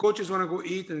teammate, your coaches want to go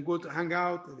eat and go to hang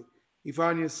out. You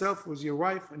find yourself with your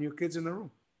wife and your kids in the room.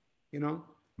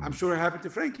 I'm sure it happened to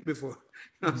Frankie before. You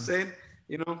know what I'm saying?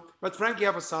 But Frankie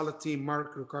have a solid team.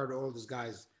 Mark, Ricardo, all these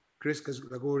guys, Chris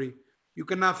Gagori. You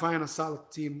cannot find a solid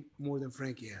team more than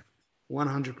Frankie have.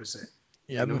 100%.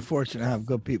 Yeah, I've been fortunate to have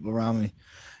good people around me.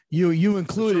 You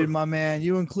included, my man.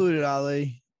 You included,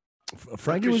 Ali.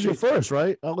 Frankie was your first,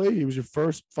 right? Ali, he was your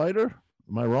first fighter.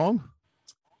 Am I wrong?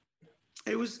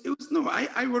 It was no.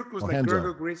 I worked with like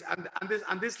Gregor Grace on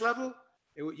this level.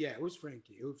 It was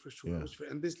Frankie. It was for sure. Yeah. It was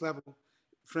on this level.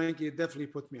 Frankie definitely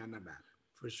put me on the map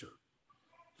for sure.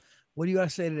 What do you got to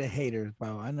say to the haters,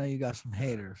 bro? I know you got some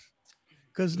haters.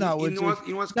 Because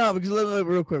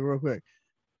real quick.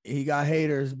 He got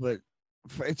haters, but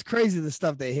it's crazy the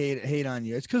stuff they hate on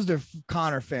you. It's because they're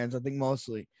Conor fans, I think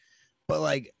mostly. But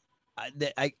like,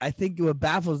 I think what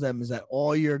baffles them is that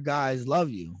all your guys love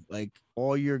you. Like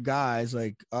all your guys,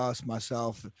 like us,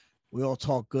 myself, we all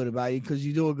talk good about you because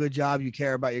you do a good job. You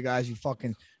care about your guys. You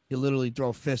literally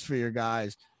throw fists for your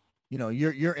guys.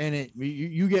 You're in it.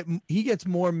 He gets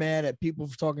more mad at people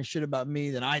for talking shit about me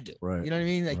than I do. Right. You know what I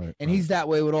mean? Like, and he's that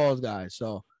way with all his guys.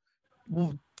 So,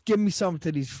 well, give me something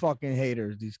to these fucking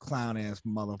haters, these clown ass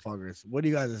motherfuckers. What do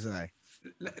you guys say?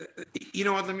 You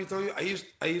know what? Let me tell you. I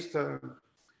used to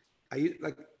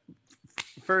like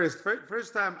first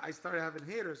time I started having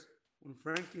haters when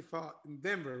Frankie fought in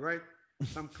Denver, right?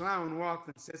 Some clown walked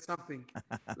and said something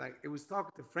like it was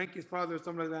talking to Frankie's father or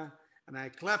something like that, and I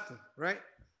clapped him, right?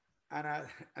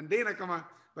 And Dana come on,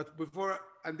 but before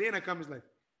and Dana comes like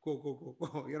go,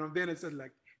 Dana said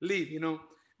like leave,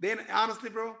 Dana honestly,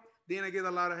 bro, Dana get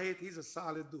a lot of hate. He's a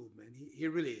solid dude, man. He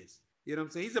really is. You know what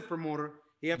I'm saying? He's a promoter.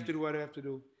 He have to do what he have to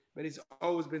do, but he's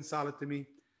always been solid to me.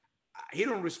 He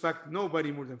don't respect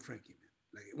nobody more than Frankie, man.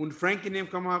 Like when Frankie name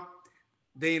come up,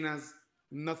 Dana's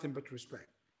nothing but respect,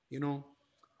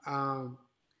 And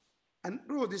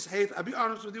bro, this hate, I'll be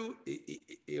honest with you,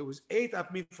 it was ate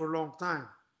at me for a long time.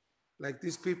 Like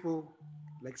these people,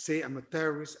 like say I'm a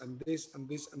terrorist and this and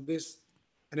this and this,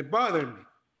 and it bothered me.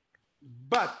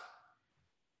 But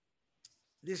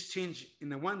this changed in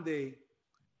the one day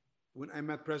when I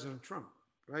met President Trump,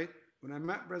 right? When I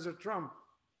met President Trump,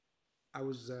 I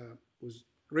was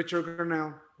Richard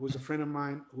Grenell, who was a friend of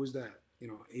mine, who's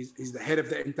he's the head of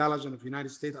the intelligence of the United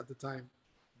States at the time.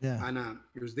 Yeah. And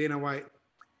it was Dana White.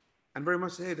 And very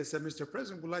much said, they said, Mr.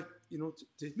 President would like, to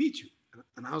meet you.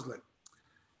 And I was like,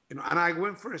 and I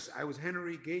went first. I was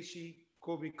Henry, Gaethje,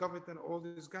 Kobe Covington, all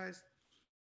these guys.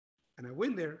 And I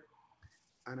went there,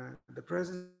 and the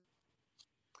president,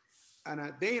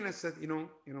 and Dana said,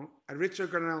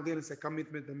 Richard Grenell, Dana said, come meet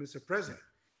me, Mr. President.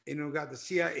 Got the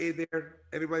CIA there.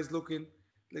 Everybody's looking.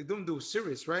 Like, don't do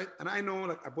serious, right? And I know,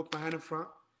 like, I put my hand in front,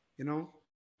 and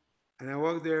I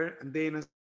walked there, and Dana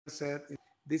said,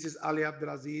 this is Ali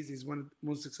Abdelaziz. He's one of the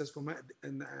most successful men.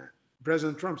 And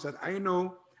President Trump said, I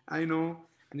know.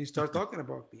 And he started talking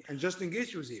about me. And Justin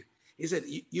Gaethje was here. He said,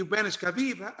 you banished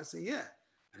Khabib? Huh? I said, yeah.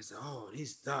 And I said, oh,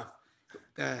 he's tough.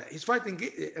 He's fighting,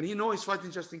 and he's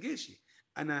fighting Justin Gaethje.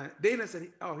 And Dana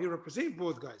said, oh, he represents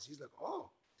both guys. He's like,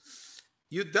 oh,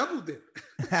 you doubled it.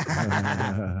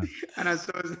 And I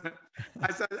said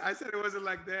it wasn't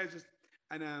like that.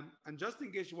 And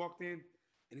Justin Gaethje walked in,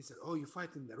 and he said, oh, you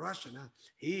fighting the Russian? Huh?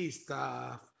 He's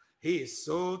tough. He is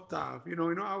so tough. You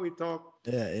know how we talk.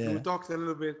 Yeah. We talked a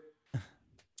little bit.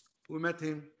 We met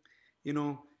him.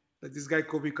 Like this guy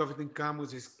Kobe Covington come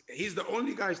he's the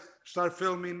only guy start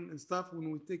filming and stuff when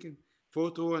we're taking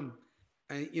photo and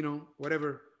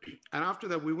whatever. And after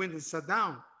that, we went and sat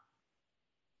down.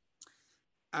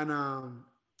 And I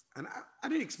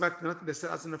didn't expect nothing. They sat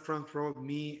us in the front row,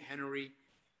 me, Henry,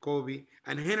 Kobe.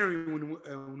 And Henry, when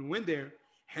we went there,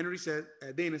 Henry said,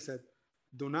 Dana said,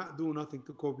 do not do nothing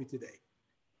to Kobe today.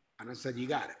 And I said, you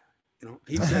got it.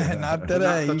 He said, not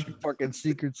today. You fucking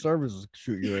Secret Service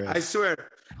shoot your ass. I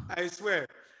swear.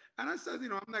 And I said, I'm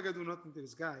not going to do nothing to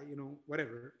this guy,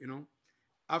 whatever,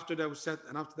 After that was set,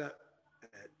 and after that,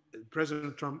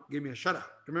 President Trump gave me a shout out.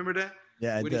 Remember that?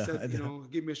 Yeah, I when do. he said,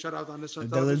 give me a shout out on this.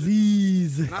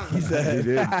 Abdelaziz. He said.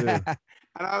 And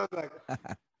I was like,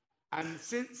 and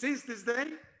since this day,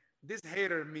 this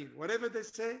hater whatever they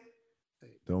say,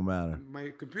 don't matter.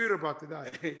 My computer about to die,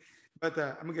 but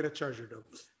I'm gonna get a charger though.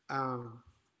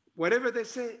 Whatever they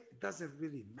say, it doesn't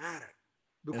really matter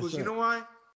because you know why?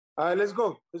 All right, let's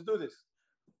go. Let's do this.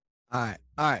 All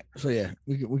right. So yeah,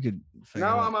 we could.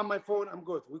 Now I'm on my phone. I'm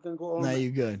good. We can go on. Now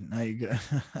you're good.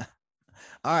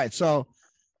 All right. So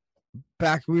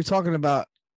back, we were talking about.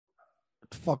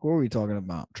 What were we talking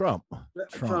about? Trump.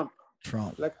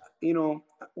 Like we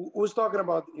was talking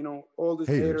about all this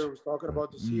haters was talking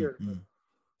about this year.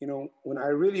 When I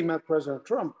really met President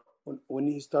Trump, when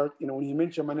he started, when he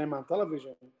mentioned my name on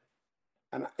television,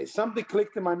 and something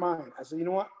clicked in my mind. I said, you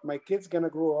know what? My kid's gonna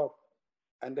grow up,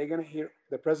 and they're gonna hear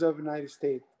the President of the United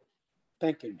States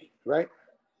thanking me, right?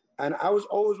 And I was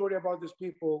always worried about these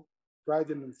people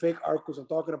writing in fake articles and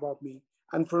talking about me.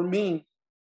 And for me,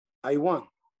 I won,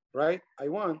 right? I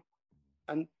won.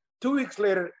 And 2 weeks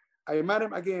later, I met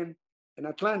him again in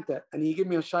Atlanta, and he gave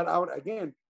me a shout out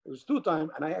again. It was 2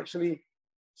 times, and I actually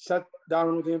sat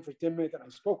down with him for 10 minutes and I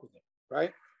spoke with him,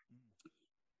 right?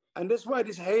 And that's why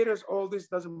these haters, all this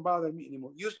doesn't bother me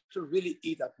anymore. Used to really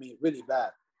eat at me really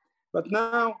bad. But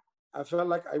now I felt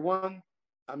like I won.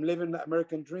 I'm living the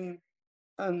American dream.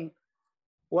 And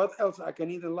what else I can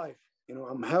eat in life?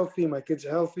 I'm healthy. My kids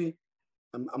are healthy.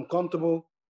 I'm comfortable.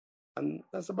 And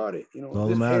that's about it. All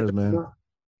that matters, man.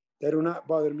 They do not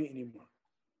bother me anymore.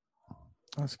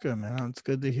 That's good, man. That's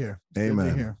good to hear. Amen.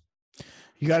 Good to hear.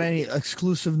 You got any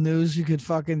exclusive news you could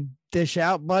fucking dish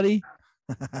out, buddy?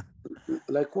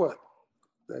 Like what?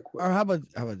 Or how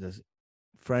about this?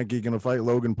 Frankie gonna fight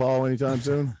Logan Paul anytime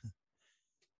soon?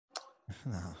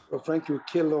 No. Well, Frankie would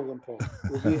kill Logan Paul.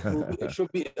 It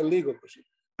should be illegal.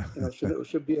 It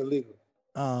should be illegal.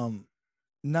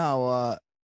 No.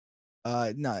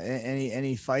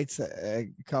 Any fights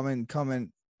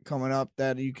coming up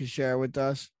that you could share with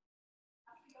us?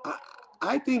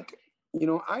 I think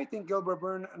Gilbert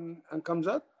Burns and comes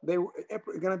up. They're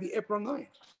gonna be April 9th.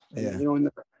 Yeah.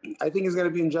 I think it's gonna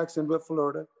be in Jacksonville,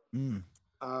 Florida. And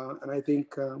I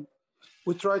think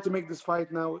we try to make this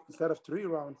fight now instead of 3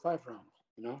 rounds, 5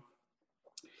 rounds.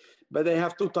 But they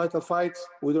have 2 title fights.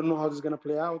 We don't know how this is gonna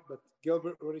play out. But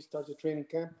Gilbert already started training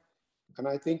camp, and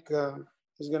I think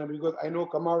it's gonna be good. I know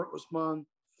Kamaru Usman.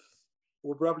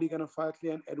 We're probably gonna fight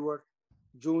Leon Edwards,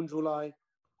 June, July.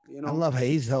 I love how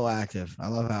he's so active. I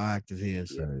love how active he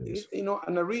is. Yeah.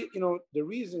 And the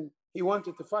reason he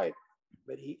wanted to fight,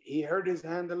 but he hurt his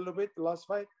hand a little bit the last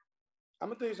fight. I'm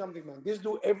gonna tell you something, man. This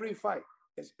dude every fight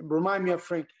remind me of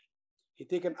Frankie. He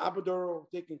taking epidural,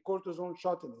 taking cortisone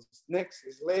shot in his neck,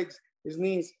 his legs, his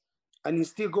knees, and he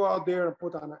still go out there and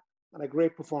put on a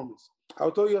great performance.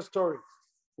 I'll tell you a story.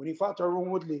 When he fought Tyrone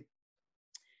Woodley,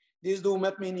 this dude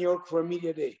met me in New York for a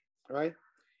media day, right?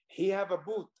 He have a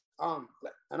boot on,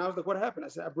 and I was like, what happened? I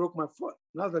said, I broke my foot.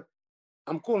 And I was like,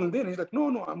 I'm cool. And then he's like,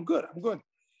 no, I'm good.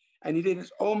 And he did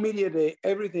his own media day,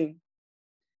 everything.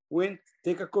 Went,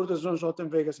 take a cortisone shot in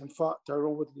Vegas and fought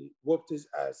Tyrone Woodley, whooped his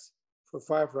ass for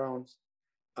 5 rounds.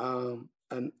 And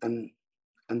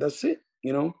that's it,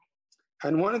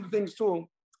 And one of the things too,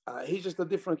 he's just a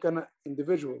different kind of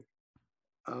individual.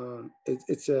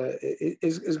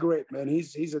 It's great, man.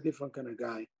 He's a different kind of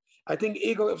guy. I think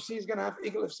Eagle FC is gonna have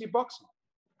Eagle FC boxing.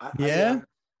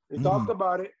 We talked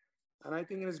about it, and I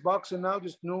think in his boxing now,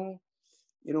 just new,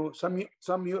 some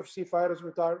UFC fighters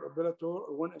retired or Bellator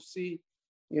or ONE FC,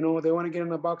 they want to get in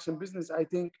the boxing business. I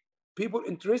think people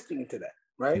interested into that,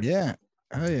 right? Yeah.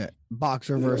 Oh yeah,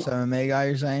 boxer versus MMA guy.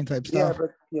 You're saying type stuff.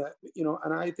 Yeah, but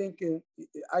and I think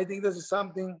this is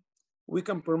something we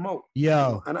can promote.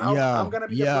 And I'm gonna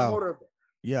be the promoter of it.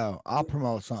 I'll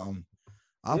promote something.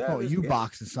 I'll Yeah, promote let's you get it.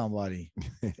 boxing somebody.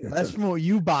 Let's promote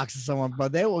you boxing someone,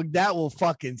 but that will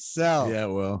fucking sell. Yeah,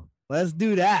 well, let's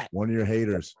do that. One of your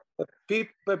haters.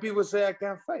 But people say I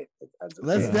can't fight.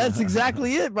 That's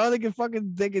exactly it, bro. They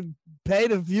can pay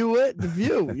to view it.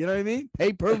 You know what I mean?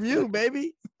 Pay per view,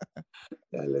 baby.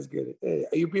 Yeah, let's get it. Hey,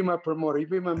 you be my promoter. You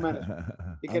be my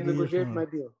manager. You can negotiate my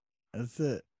deal. That's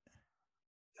it.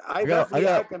 I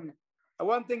can.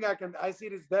 One thing I see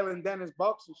this Dylan Dennis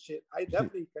boxing shit. I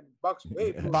definitely can box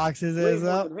way. Box his ass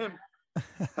up. Than him.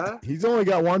 Huh? He's only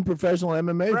got one professional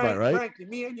MMA fight, right? Frankie,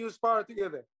 me and you spar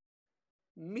together.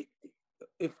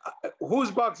 Who's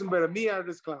boxing better, me or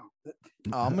this clown?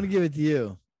 Oh, I'm gonna give it to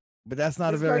you, but that's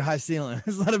not a very high ceiling.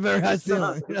 It's not a very high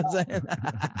ceiling. You know what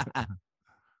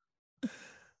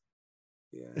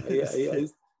I'm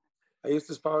saying? I used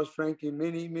to spar with Frankie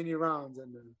many rounds,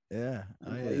 and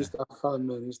I used to have fun,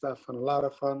 man. Used to have fun, a lot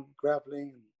of fun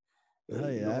grappling. Oh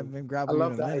yeah, I've been grappling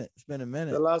in a minute. It's been a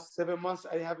minute. The last 7 months,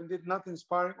 I haven't did nothing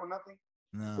sparring or nothing.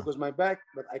 No, because my back,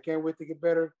 but I can't wait to get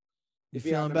better. You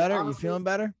feeling better? Honestly, you feeling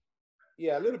better?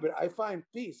 Yeah, a little bit. I find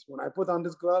peace when I put on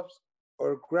these gloves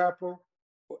or grapple.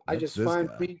 I just find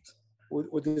peace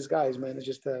with these guys, man. It's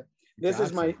just this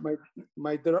is my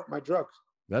drugs.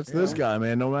 That's this guy,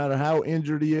 man. No matter how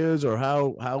injured he is or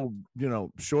how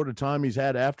short a time he's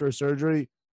had after surgery,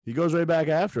 he goes right back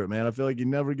after it, man. I feel like he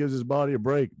never gives his body a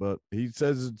break, but he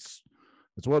says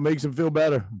it's what makes him feel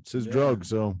better. It's his drug.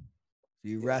 So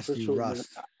you rest, you rust.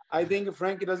 I think if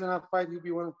Frankie doesn't have fight,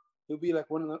 he'll be like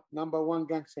one of the number one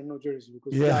gangster in New Jersey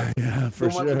because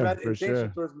for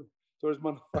sure. Towards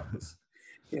motherfuckers,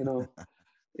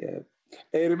 Yeah.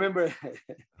 Hey, remember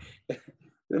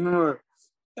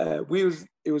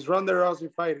it was Ronda Rousey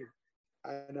fighting,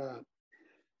 and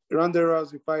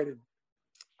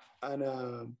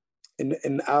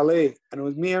in LA, and it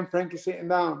was me and Frankie sitting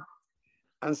down,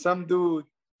 and some dude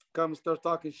comes start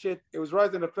talking shit. It was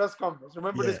right in the press conference.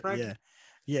 Remember this, Frankie?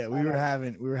 Yeah, we were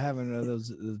having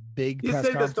those big press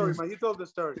conferences. You the story, man. You told the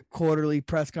story. Quarterly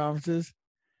press conferences,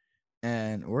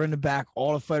 and we're in the back.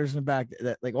 All the fighters in the back,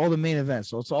 like all the main events.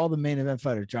 So it's all the main event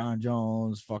fighters: John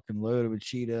Jones, fucking Loaded with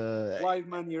Cheetah,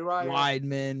 Weidman, Uriah,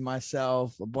 Weidman,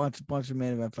 myself, a bunch of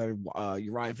main event fighters,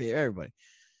 Uriah, everybody.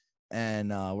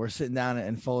 And we're sitting down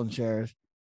in folding chairs,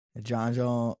 and John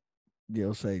Jones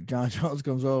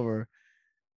comes over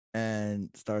and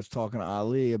starts talking to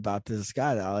Ali about this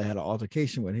guy that Ali had an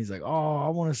altercation with. He's like, "Oh, I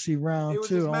want to see round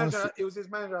two." It was his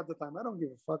manager at the time. I don't give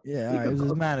a fuck. Yeah, it was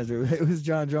his manager. It was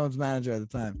John Jones' manager at the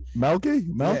time. Malka?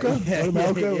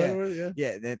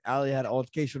 Yeah. Then Ali had an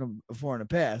altercation before in the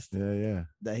past. Yeah.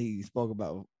 That he spoke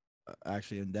about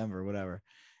actually in Denver or whatever.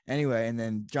 Anyway, and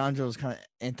then John Jones kind of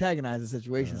antagonized the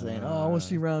situation, saying, "Oh, I want to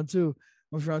see round two.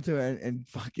 And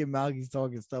fucking Malky's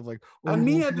talking stuff like, and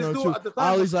me at this dude at the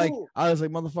time. I was like,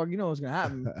 motherfucker, you know what's gonna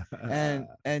happen.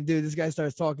 and dude, this guy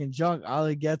starts talking junk.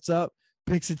 Ali gets up,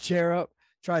 picks a chair up,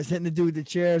 tries hitting the dude with the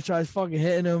chair, tries fucking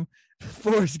hitting him.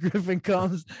 Forrest Griffin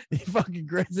comes, he fucking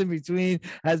grins in between,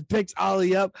 picks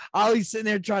Ali up. Ali's sitting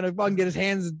there trying to fucking get his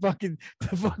hands and fucking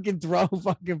throw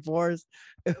fucking Forrest.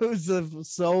 It was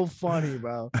so funny,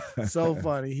 bro. So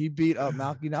funny. He beat up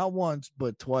Malky not once,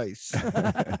 but twice.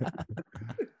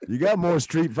 You got more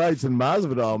street fights than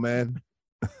Masvidal, man.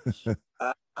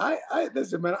 I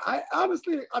listen, man. I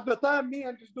honestly, at the time, me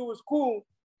and this dude was cool.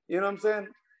 You know what I'm saying?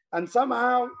 And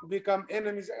somehow become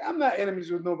enemies. I'm not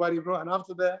enemies with nobody, bro. And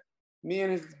after that, me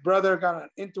and his brother got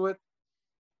into it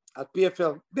at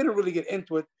PFL. Didn't really get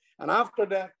into it. And after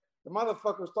that, the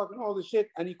motherfucker was talking all this shit,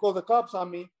 and he called the cops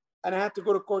on me, and I had to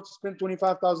go to court to spend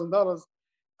 $25,000.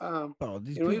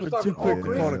 These people are too quick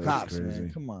to call the cops,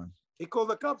 man. Come on. He called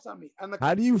the cops on me. And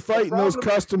how do you fight in those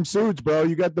custom suits, bro?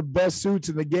 You got the best suits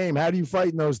in the game. How do you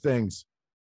fight in those things?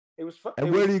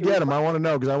 Where do you get them? I want to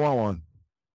know because I want one.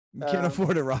 You can't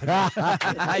afford it, Roger.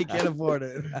 I can't afford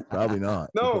it. Probably not.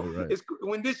 No, right. It's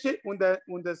when the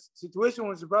situation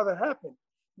with his brother happened,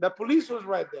 the police was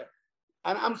right there,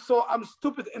 and I'm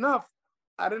stupid enough.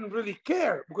 I didn't really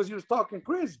care because he was talking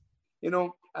crazy,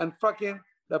 And fucking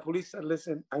the police said,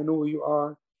 "Listen, I know who you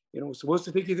are. We're supposed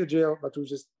to take you to jail, but we're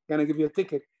just gonna give you a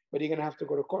ticket, but you're gonna have to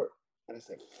go to court." And I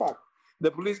said, "Fuck."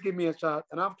 The police gave me a shot,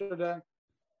 and after that,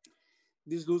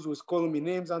 these dudes was calling me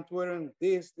names on Twitter and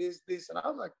this, and I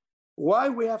was like, why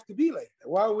we have to be like that?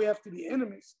 Why we have to be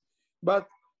enemies? But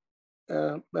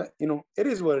it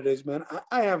is what it is, man.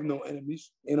 I have no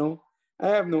enemies, I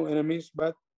have no enemies.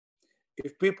 But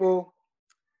if people,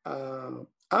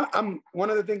 I'm one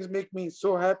of the things that make me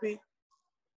so happy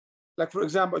like for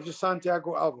example, just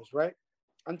Santiago Alves, right?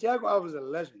 Santiago Alves is a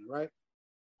legend, right?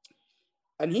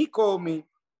 And he called me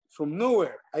from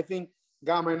nowhere. I think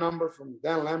got my number from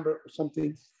Dan Lambert or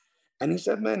something. And he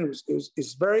said, man,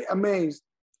 it's very amazed.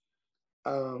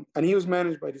 And he was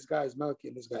managed by these guys, Melky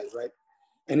and these guys, right?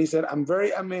 And he said, I'm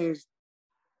very amazed.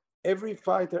 Every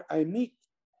fighter I meet,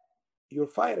 your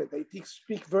fighter, they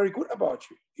speak very good about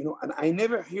you, you know, and I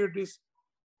never hear this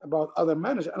about other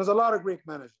managers. And there's a lot of great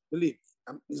managers, believe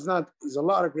me. There's a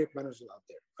lot of great managers out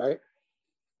there, right?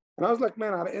 And I was like,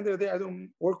 man, at the end of the day, I don't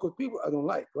work with people I don't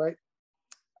like, right?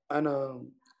 And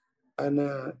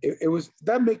it was,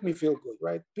 that make me feel good,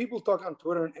 right? People talk on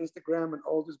Twitter and Instagram and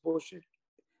all this bullshit.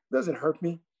 It doesn't hurt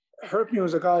me. It hurt me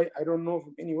was a guy I don't know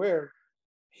from anywhere.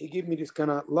 He gave me this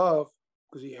kind of love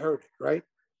because he heard it, right?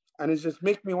 And it just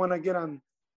make me want to get on,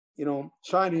 you know,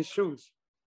 shine his shoes,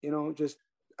 you know, just,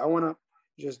 I want to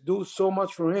just do so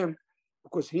much for him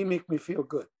because he make me feel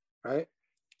good, right?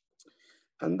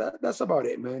 And that's about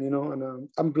it, man, you know, and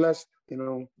I'm blessed, you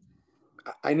know.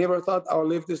 I never thought I'll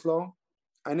live this long.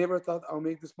 I never thought I'll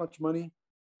make this much money.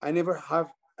 I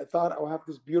thought I'll have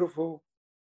this beautiful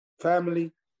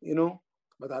family, you know,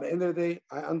 but at the end of the day,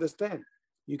 I understand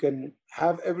you can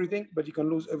have everything, but you can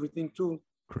lose everything too.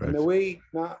 Correct. And the way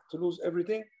not to lose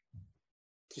everything,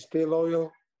 to stay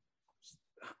loyal,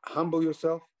 humble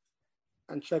yourself,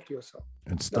 and check yourself.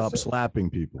 And stop slapping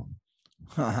people.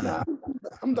 Nah,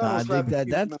 I'm done with I think slapping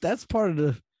people,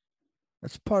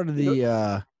 that's part of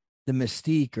the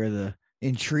mystique or the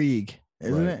intrigue,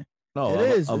 isn't it? No, it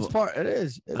is. It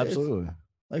is. Absolutely.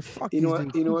 Like fuck. You know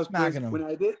what? Smacking them. When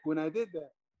I did that,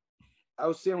 I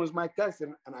was sitting with Mike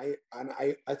Tyson, and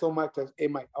I told Mike Tyson, "Hey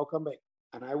Mike, I'll come back."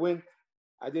 And I went.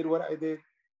 I did what I did,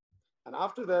 and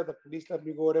after that, the police let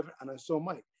me go, whatever. And I saw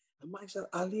Mike, and Mike said,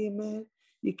 "Ali, man,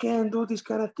 you can't do these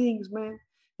kind of things, man."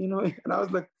 You know, and I was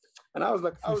like, I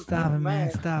was stop it, mad.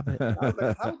 man, stop it. I was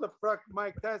like, how the fuck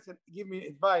Mike Tyson give me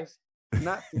advice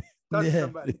not to touch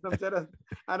somebody? You know what I'm saying?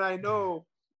 And I know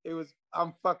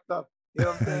I'm fucked up. You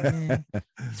know what I'm saying?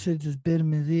 He should just bit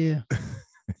him in his ear.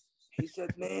 He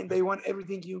said, man, they want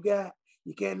everything you got.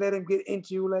 You can't let him get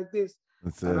into you like this.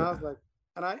 That's and it. I was like,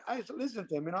 and I listened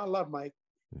to him, and I love Mike.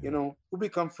 You know, we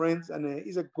become friends, and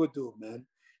he's a good dude, man.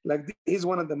 Like, he's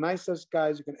one of the nicest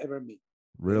guys you can ever meet.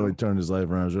 Really turned his life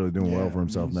around. He's really doing well for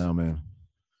himself now, man.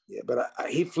 Yeah, but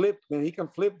he flipped, man. He can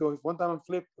flip, though. One time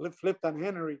I flipped on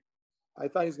Henry. I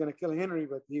thought he was going to kill Henry,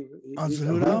 but he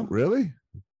Really?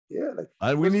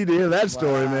 Yeah. We need to hear that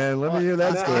story, man. Let me hear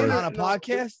that story. On a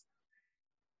podcast?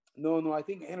 No. I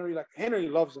think Henry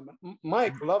loves him.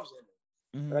 Mike loves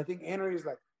him. But I think Henry is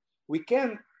like,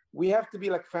 we have to be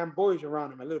like fanboys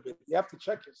around him a little bit. You have to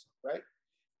check yourself, right?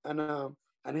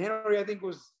 And Henry, I think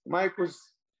Mike was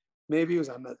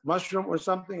on that mushroom or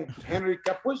something, and Henry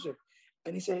kept pushing.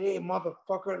 And he said, hey,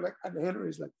 motherfucker, like, and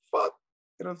Henry's like, fuck,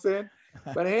 you know what I'm saying?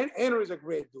 But Henry's a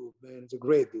great dude, man. It's a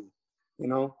great dude, you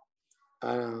know?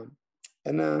 You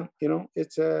know,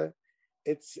 it's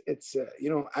you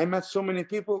know, I met so many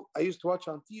people I used to watch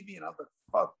on TV, and I was like,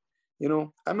 fuck, you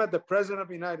know, I met the president of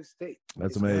the United States.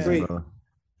 That's amazing, bro.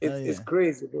 It's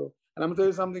crazy, bro. And I'm gonna tell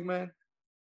you something, man.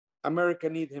 America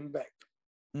need him back.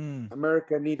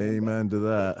 America need him back. Amen to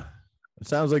that. It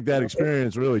sounds like that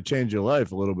experience really changed your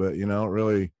life a little bit, you know,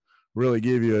 really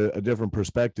gave you a different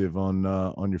perspective on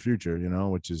your future, you know,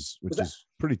 which is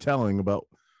pretty telling about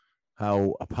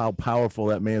how powerful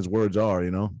that man's words are, you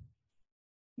know.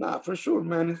 Nah, for sure,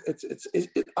 man. It's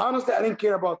honestly, I didn't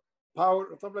care about power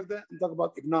or stuff like that. I'm talking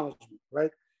about acknowledgement,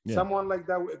 right? Yeah. Someone like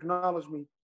that will acknowledge me.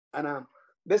 And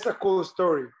this is a cool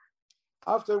story.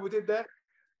 After we did that,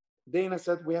 Dana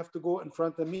said we have to go in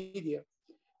front of the media.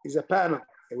 It's a panel.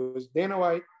 It was Dana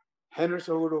White, Henry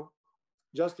Cejudo,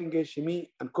 Justin Gaethje,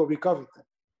 me, and Kobe Covington.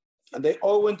 And they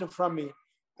all went in front of me.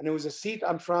 And there was a seat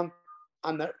in front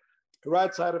on the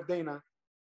right side of Dana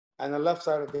and the left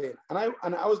side of Dana. And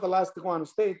I was the last to go on the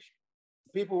stage.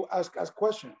 People ask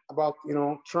questions about, you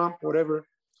know, Trump, whatever.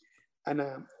 And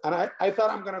I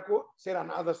thought I'm gonna go sit on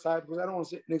the other side because I don't want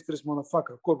to sit next to this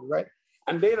motherfucker, Kobe, right?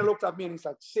 And Dana looked at me and he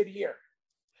said, sit here.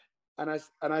 And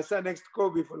I sat next to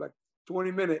Kobe for like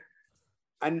 20 minutes.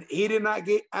 And he did not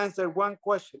answer one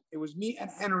question. It was me and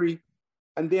Henry,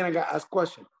 and then I got asked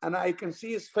question. And I can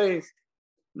see his face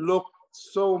look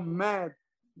so mad.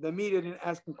 The media didn't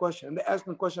ask him question. And they asked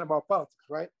him question about politics,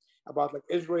 right? About like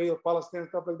Israel, Palestine,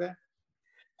 stuff like that.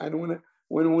 And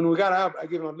when we got up, I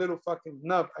gave him a little fucking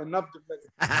nub. I nubbed him like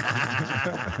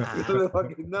a little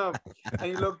fucking nub. And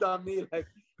he looked at me like,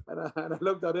 and I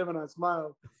looked at him and I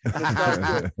smiled.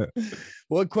 And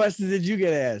what questions did you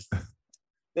get asked?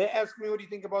 They asked me, what do you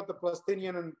think about the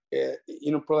Palestinian and,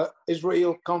 you know,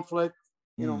 Israel conflict?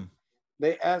 You know,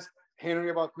 They asked Henry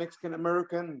about Mexican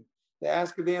American. They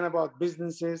asked Dan about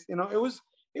businesses. You know, it was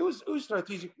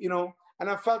strategic. You know, and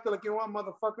I felt like, you know what,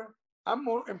 motherfucker, I'm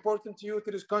more important to you,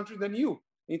 to this country, than you. And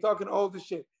you're talking all this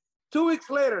shit. 2 weeks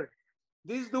later,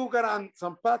 this dude got on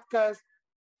some podcast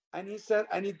and he said,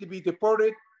 I need to be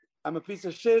deported. I'm a piece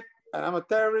of shit and I'm a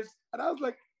terrorist. And I was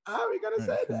like, how are you gonna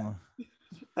say that?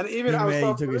 And even I was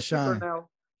talking to Richard now.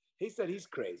 He said he's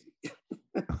crazy.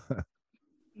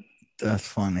 That's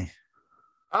funny.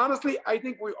 Honestly, I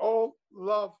think we all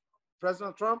love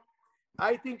President Trump.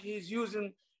 I think he's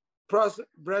using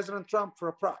President Trump for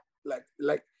a prop,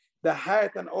 like the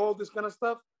hat and all this kind of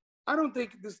stuff. I don't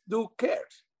think this dude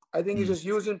cares. I think he's just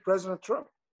using President Trump.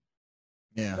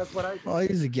 Yeah, that's what I think. Well,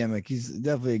 he's a gimmick. He's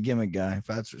definitely a gimmick guy,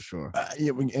 that's for sure.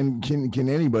 Yeah, and can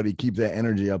anybody keep that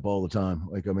energy up all the time?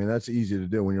 Like, I mean, that's easy to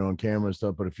do when you're on camera and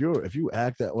stuff. But if you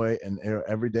act that way in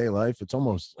everyday life, it's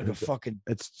almost like a fucking.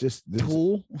 It's just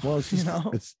tool. Well, it's just, you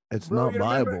know? it's Bro, not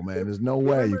viable, man. There's no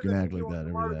way you can act like that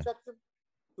every day.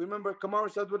 Remember,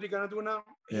 Kamara said, "What are you gonna do now?"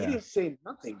 Yeah. He didn't say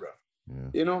nothing, bro. Yeah.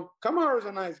 You know, Kamara's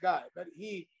a nice guy, but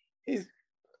he's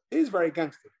very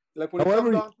gangster. Like when it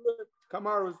comes down to it,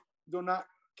 Kamara do not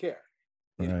care.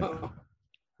 You know?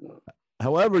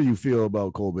 However you feel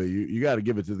about Colby, you got to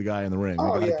give it to the guy in the ring.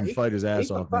 The guy can fight his ass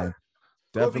off, man.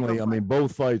 Definitely. I mean,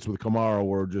 both fights with Kamara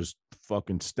were just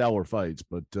fucking stellar fights,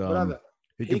 but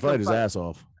he can fight his ass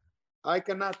off. I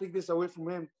cannot take this away from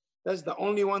him. That's the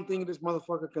only one thing this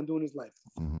motherfucker can do in his life.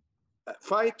 Mm-hmm.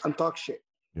 Fight and talk shit.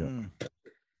 Yeah.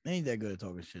 Ain't that good at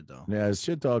talking shit, though. Yeah, his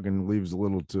shit talking leaves a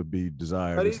little to be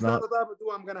desired. But he's not the type of dude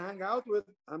I'm going to hang out with.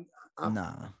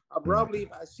 Nah. I probably,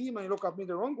 if I see him and he look at me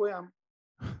the wrong way, I'm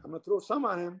going to throw some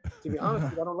on him, to be honest,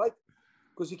 because I don't like it.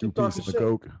 Because he keep talking shit. 2 piece in a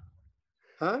Coke.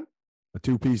 Huh? A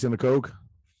 2 piece in a Coke?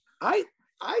 I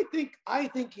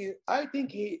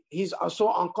think he's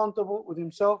so uncomfortable with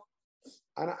himself.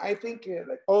 And I think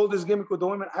like all this gimmick with the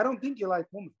women, I don't think he like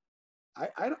women.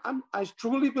 I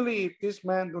truly believe this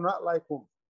man do not like women.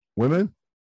 Women?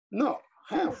 No,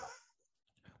 hell.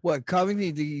 What,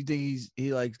 Covington? Do you think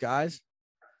he likes guys?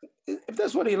 If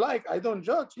that's what he like, I don't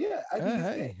judge. Yeah, I think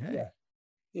he's gay. Hey.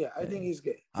 Yeah, I think he's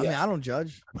gay. I mean, I don't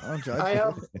judge. I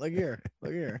have. Look here.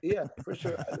 Yeah, for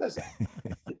sure. Listen,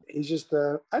 he's just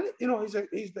you know,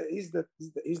 he's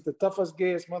the toughest,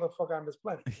 gayest motherfucker on this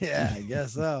planet. Yeah, I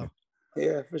guess so.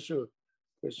 Yeah, for sure.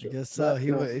 I guess so.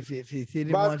 But, if he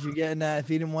didn't want you getting that, if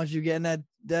he didn't want you getting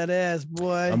that ass,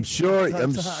 boy. I'm sure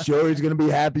he's gonna be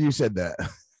happy you said that.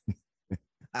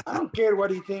 I don't care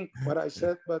what he think, what I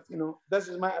said, but you know, this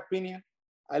is my opinion.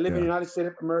 I live in the United States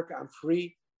of America. I'm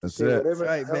free. That's it. That's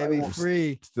right, baby.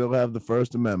 Free. Still have the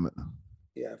First Amendment.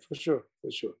 Yeah, for sure.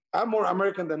 I'm more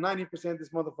American than 90% of this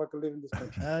motherfucker live in this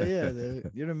country. Yeah,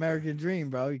 dude. You're the American dream,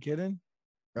 bro. You kidding?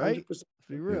 Right? 100%.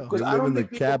 Be real. Because I don't think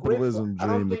the capitalism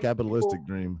dream, the capitalistic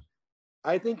dream.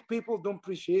 I think people don't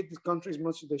appreciate this country as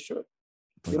much as they should.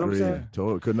 You know what I'm saying?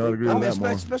 Totally could not agree with that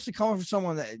more. Especially coming from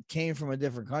someone that came from a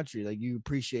different country, like you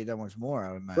appreciate that much more.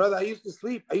 I would imagine. Brother, I used to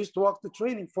sleep. I used to walk to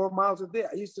training 4 miles a day.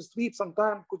 I used to sleep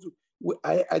sometimes because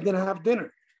I didn't have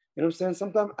dinner. You know what I'm saying?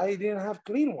 Sometimes I didn't have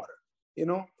clean water. You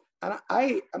know, and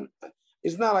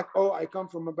it's not like, oh, I come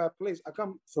from a bad place. I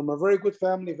come from a very good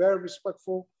family, very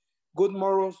respectful, good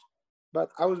morals, but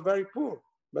I was very poor.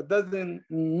 But that didn't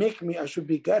make me I should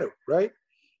be ghetto, right?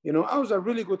 You know, I was a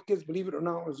really good kid, believe it or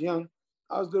not. I was young.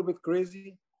 I was a little bit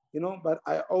crazy, you know, but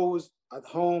I always at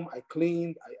home, I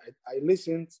cleaned, I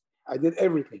listened, I did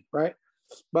everything, right?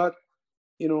 But,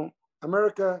 you know,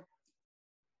 America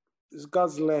is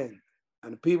God's land,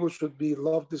 and people should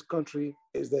love this country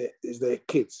is their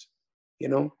kids, you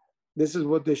know? This is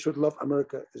what they should love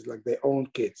America, is like their own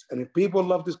kids. And if people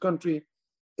love this country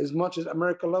as much as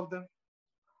America loved them,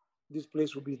 this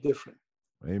place will be different.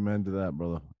 Amen to that,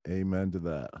 brother. Amen to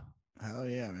that. Hell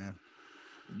yeah, man.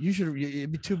 You should.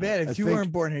 It'd be too bad if you weren't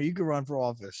born here. You could run for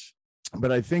office.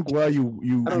 But I think I don't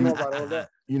know about all that.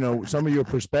 You know, some of your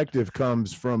perspective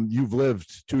comes from you've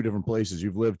lived 2 different places.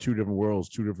 You've lived 2 different worlds,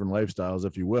 2 different lifestyles,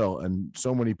 if you will. And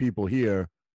so many people here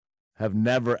have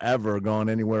never, ever gone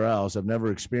anywhere else, have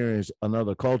never experienced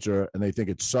another culture, and they think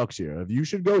it sucks here. You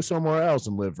should go somewhere else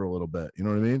and live for a little bit. You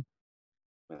know what I mean?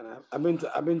 Man,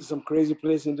 I've been to some crazy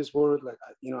place in this world. Like,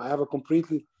 you know,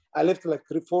 I lived like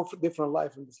 3-4 different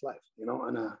life in this life, you know,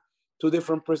 and 2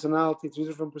 different personality, 3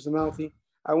 different personality.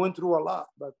 I went through a lot,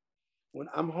 but when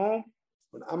I'm home,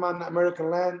 when I'm on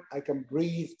American land, I can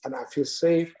breathe and I feel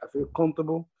safe. I feel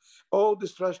comfortable. All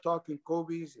this trash talking,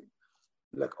 Kobe's, and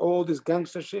like all this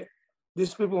gangster shit,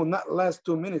 these people will not last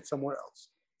 2 minutes somewhere else.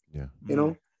 Yeah. You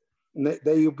know,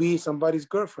 they will be somebody's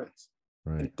girlfriends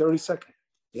in 30 seconds,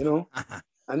 you know,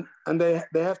 and they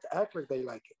have to act like they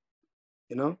like it.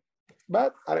 you know.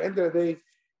 But at the end of the day,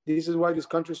 this is why this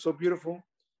country is so beautiful,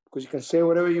 because you can say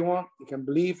whatever you want, you can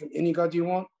believe in any God you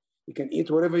want, you can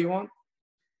eat whatever you want,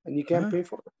 and you can't pay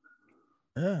for it.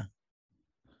 Yeah.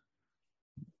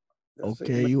 That's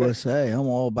Okay, it. USA. I'm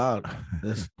all about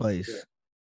this place. Yeah,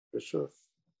 for sure.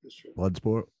 For sure.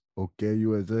 Bloodsport. Okay,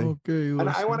 USA. Okay, USA. And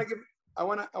I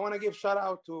want to give shout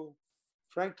out to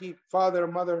Frankie, father,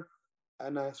 mother,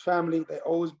 and his family. They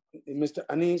always, Mr.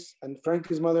 Anis and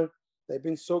Frankie's mother, they've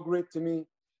been so great to me.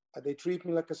 They treat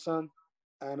me like a son,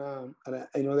 and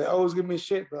they always give me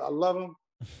shit, but I love them,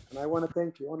 and I want to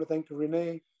thank you. I want to thank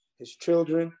Renee, his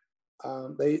children.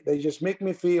 They just make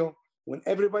me feel. When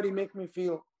everybody make me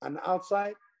feel on the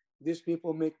outside, these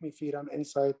people make me feel on the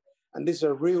inside, and this is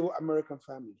a real American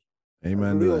family.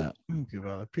 Amen to that. Thank you,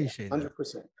 brother. Appreciate that.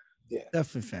 100%. Yeah,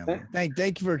 definitely family.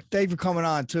 Thank you for coming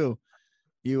on too.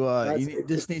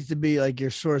 This needs to be like your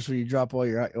source where you drop all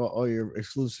your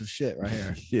exclusive shit right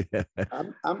here. Yeah.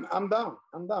 I'm down.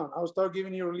 I'll start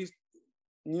giving you release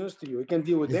news to you. We can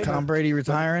deal with Is Tom Brady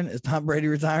retiring? Is Tom Brady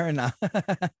retiring now?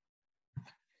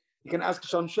 You can ask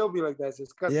Sean Shelby like that. It's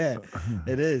his cousin. Yeah,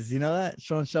 it is. You know that?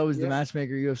 Sean Shelby's the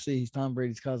matchmaker UFC. He's Tom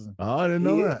Brady's cousin. Oh, I didn't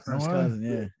know that. His cousin,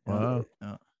 yeah. Wow.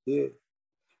 Yeah.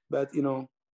 But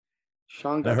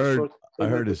Sean I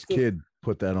heard his kid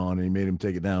put that on and he made him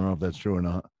take it down. I don't know if that's true or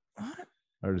not. What?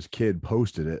 I heard his kid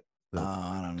posted it.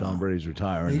 I don't know. Tom Brady's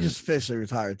retiring. He just officially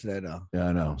retired today, though. Yeah,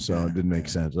 I know. So it didn't make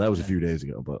sense. That was a few days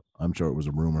ago, but I'm sure it was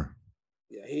a rumor.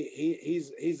 Yeah, he's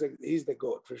the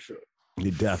GOAT for sure. He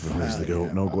definitely is the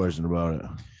GOAT. No question about it.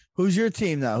 Who's your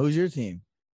team now? Who's your team?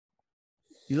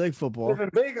 You like football? I live in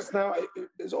Vegas now.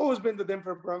 It's always been the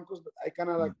Denver Broncos, but I kind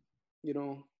of like,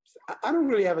 I don't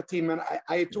really have a team, man.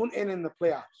 I tune in the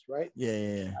playoffs, right?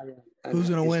 Yeah. Who's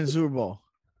gonna win Super Bowl?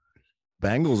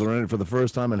 Bengals are in it for the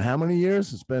first time in how many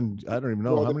years? It's been, I don't even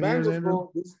know how many years, Andrew?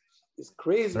 Bro, it's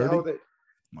crazy 30? how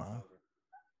Wow.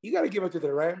 You got to give it to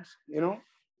the Rams, Give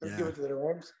it to the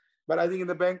Rams. But I think in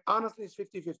the bank, honestly, it's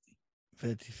 50-50.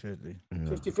 50-50.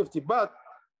 50-50. But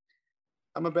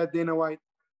I'm a bet Dana White,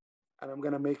 and I'm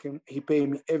going to make him. He pay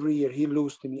me every year. He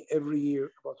lose to me every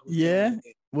year. What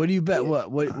do you bet? Yeah.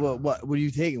 What are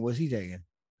you taking? What's he taking?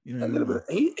 A little bit.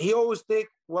 He always take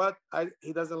what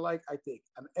he doesn't like, I take.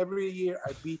 And every year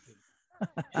I beat him.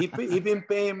 He been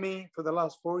paying me for the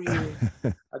last 4 years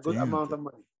a good amount of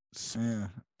money. Yeah.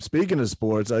 Speaking of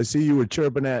sports, I see you were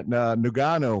chirping at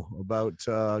Nagano about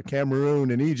Cameroon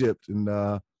and Egypt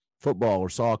and football or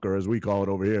soccer, as we call it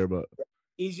over here. But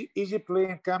Egypt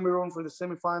playing Cameroon for the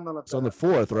semifinal. It's on the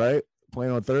 4th, right?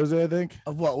 Playing on Thursday, I think.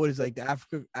 Of what? What is the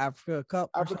Africa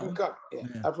Cup? African Cup, yeah.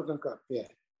 African Cup, yeah.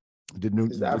 Did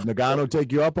Nagano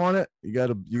take you up on it? You got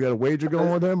a wager going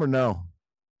with him or no?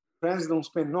 Friends don't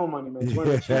spend no money, man.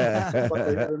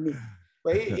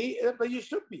 But you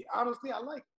should be. Honestly, I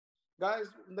like guys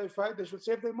when they fight. They should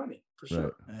save their money for sure.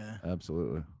 Right. Yeah,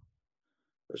 absolutely,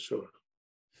 for sure.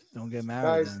 Don't get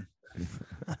married, guys.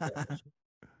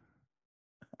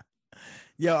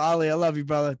 Yo, Ali, I love you,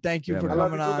 brother. Thank you for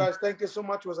coming on. Guys, thank you so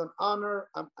much. It was an honor.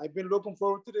 I've been looking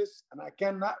forward to this, and I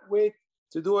cannot wait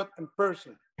to do it in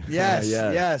person. Yes,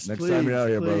 yes. Next please, time you're out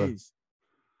here, brother.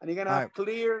 And you're gonna have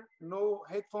clear, no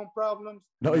headphone problems.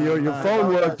 No, your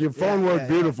phone worked. Your phone worked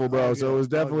beautiful, bro. So it was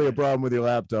definitely a problem with your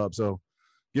laptop. So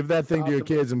give that thing to your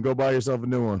kids and go buy yourself a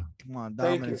new one. Come on,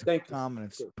 dominance. Thank you.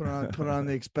 Dominance. Put on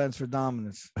the expense for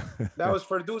dominance. That was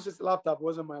Ferdous's laptop.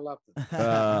 Wasn't my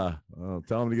laptop. Well,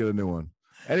 tell him to get a new one.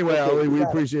 Anyway, Ali, we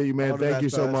appreciate you, man. Thank you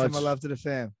so much. Send my love to the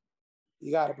fam.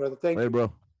 You got it, brother. Thank you. Hey, bro.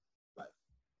 Bye.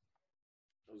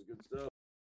 That was good stuff.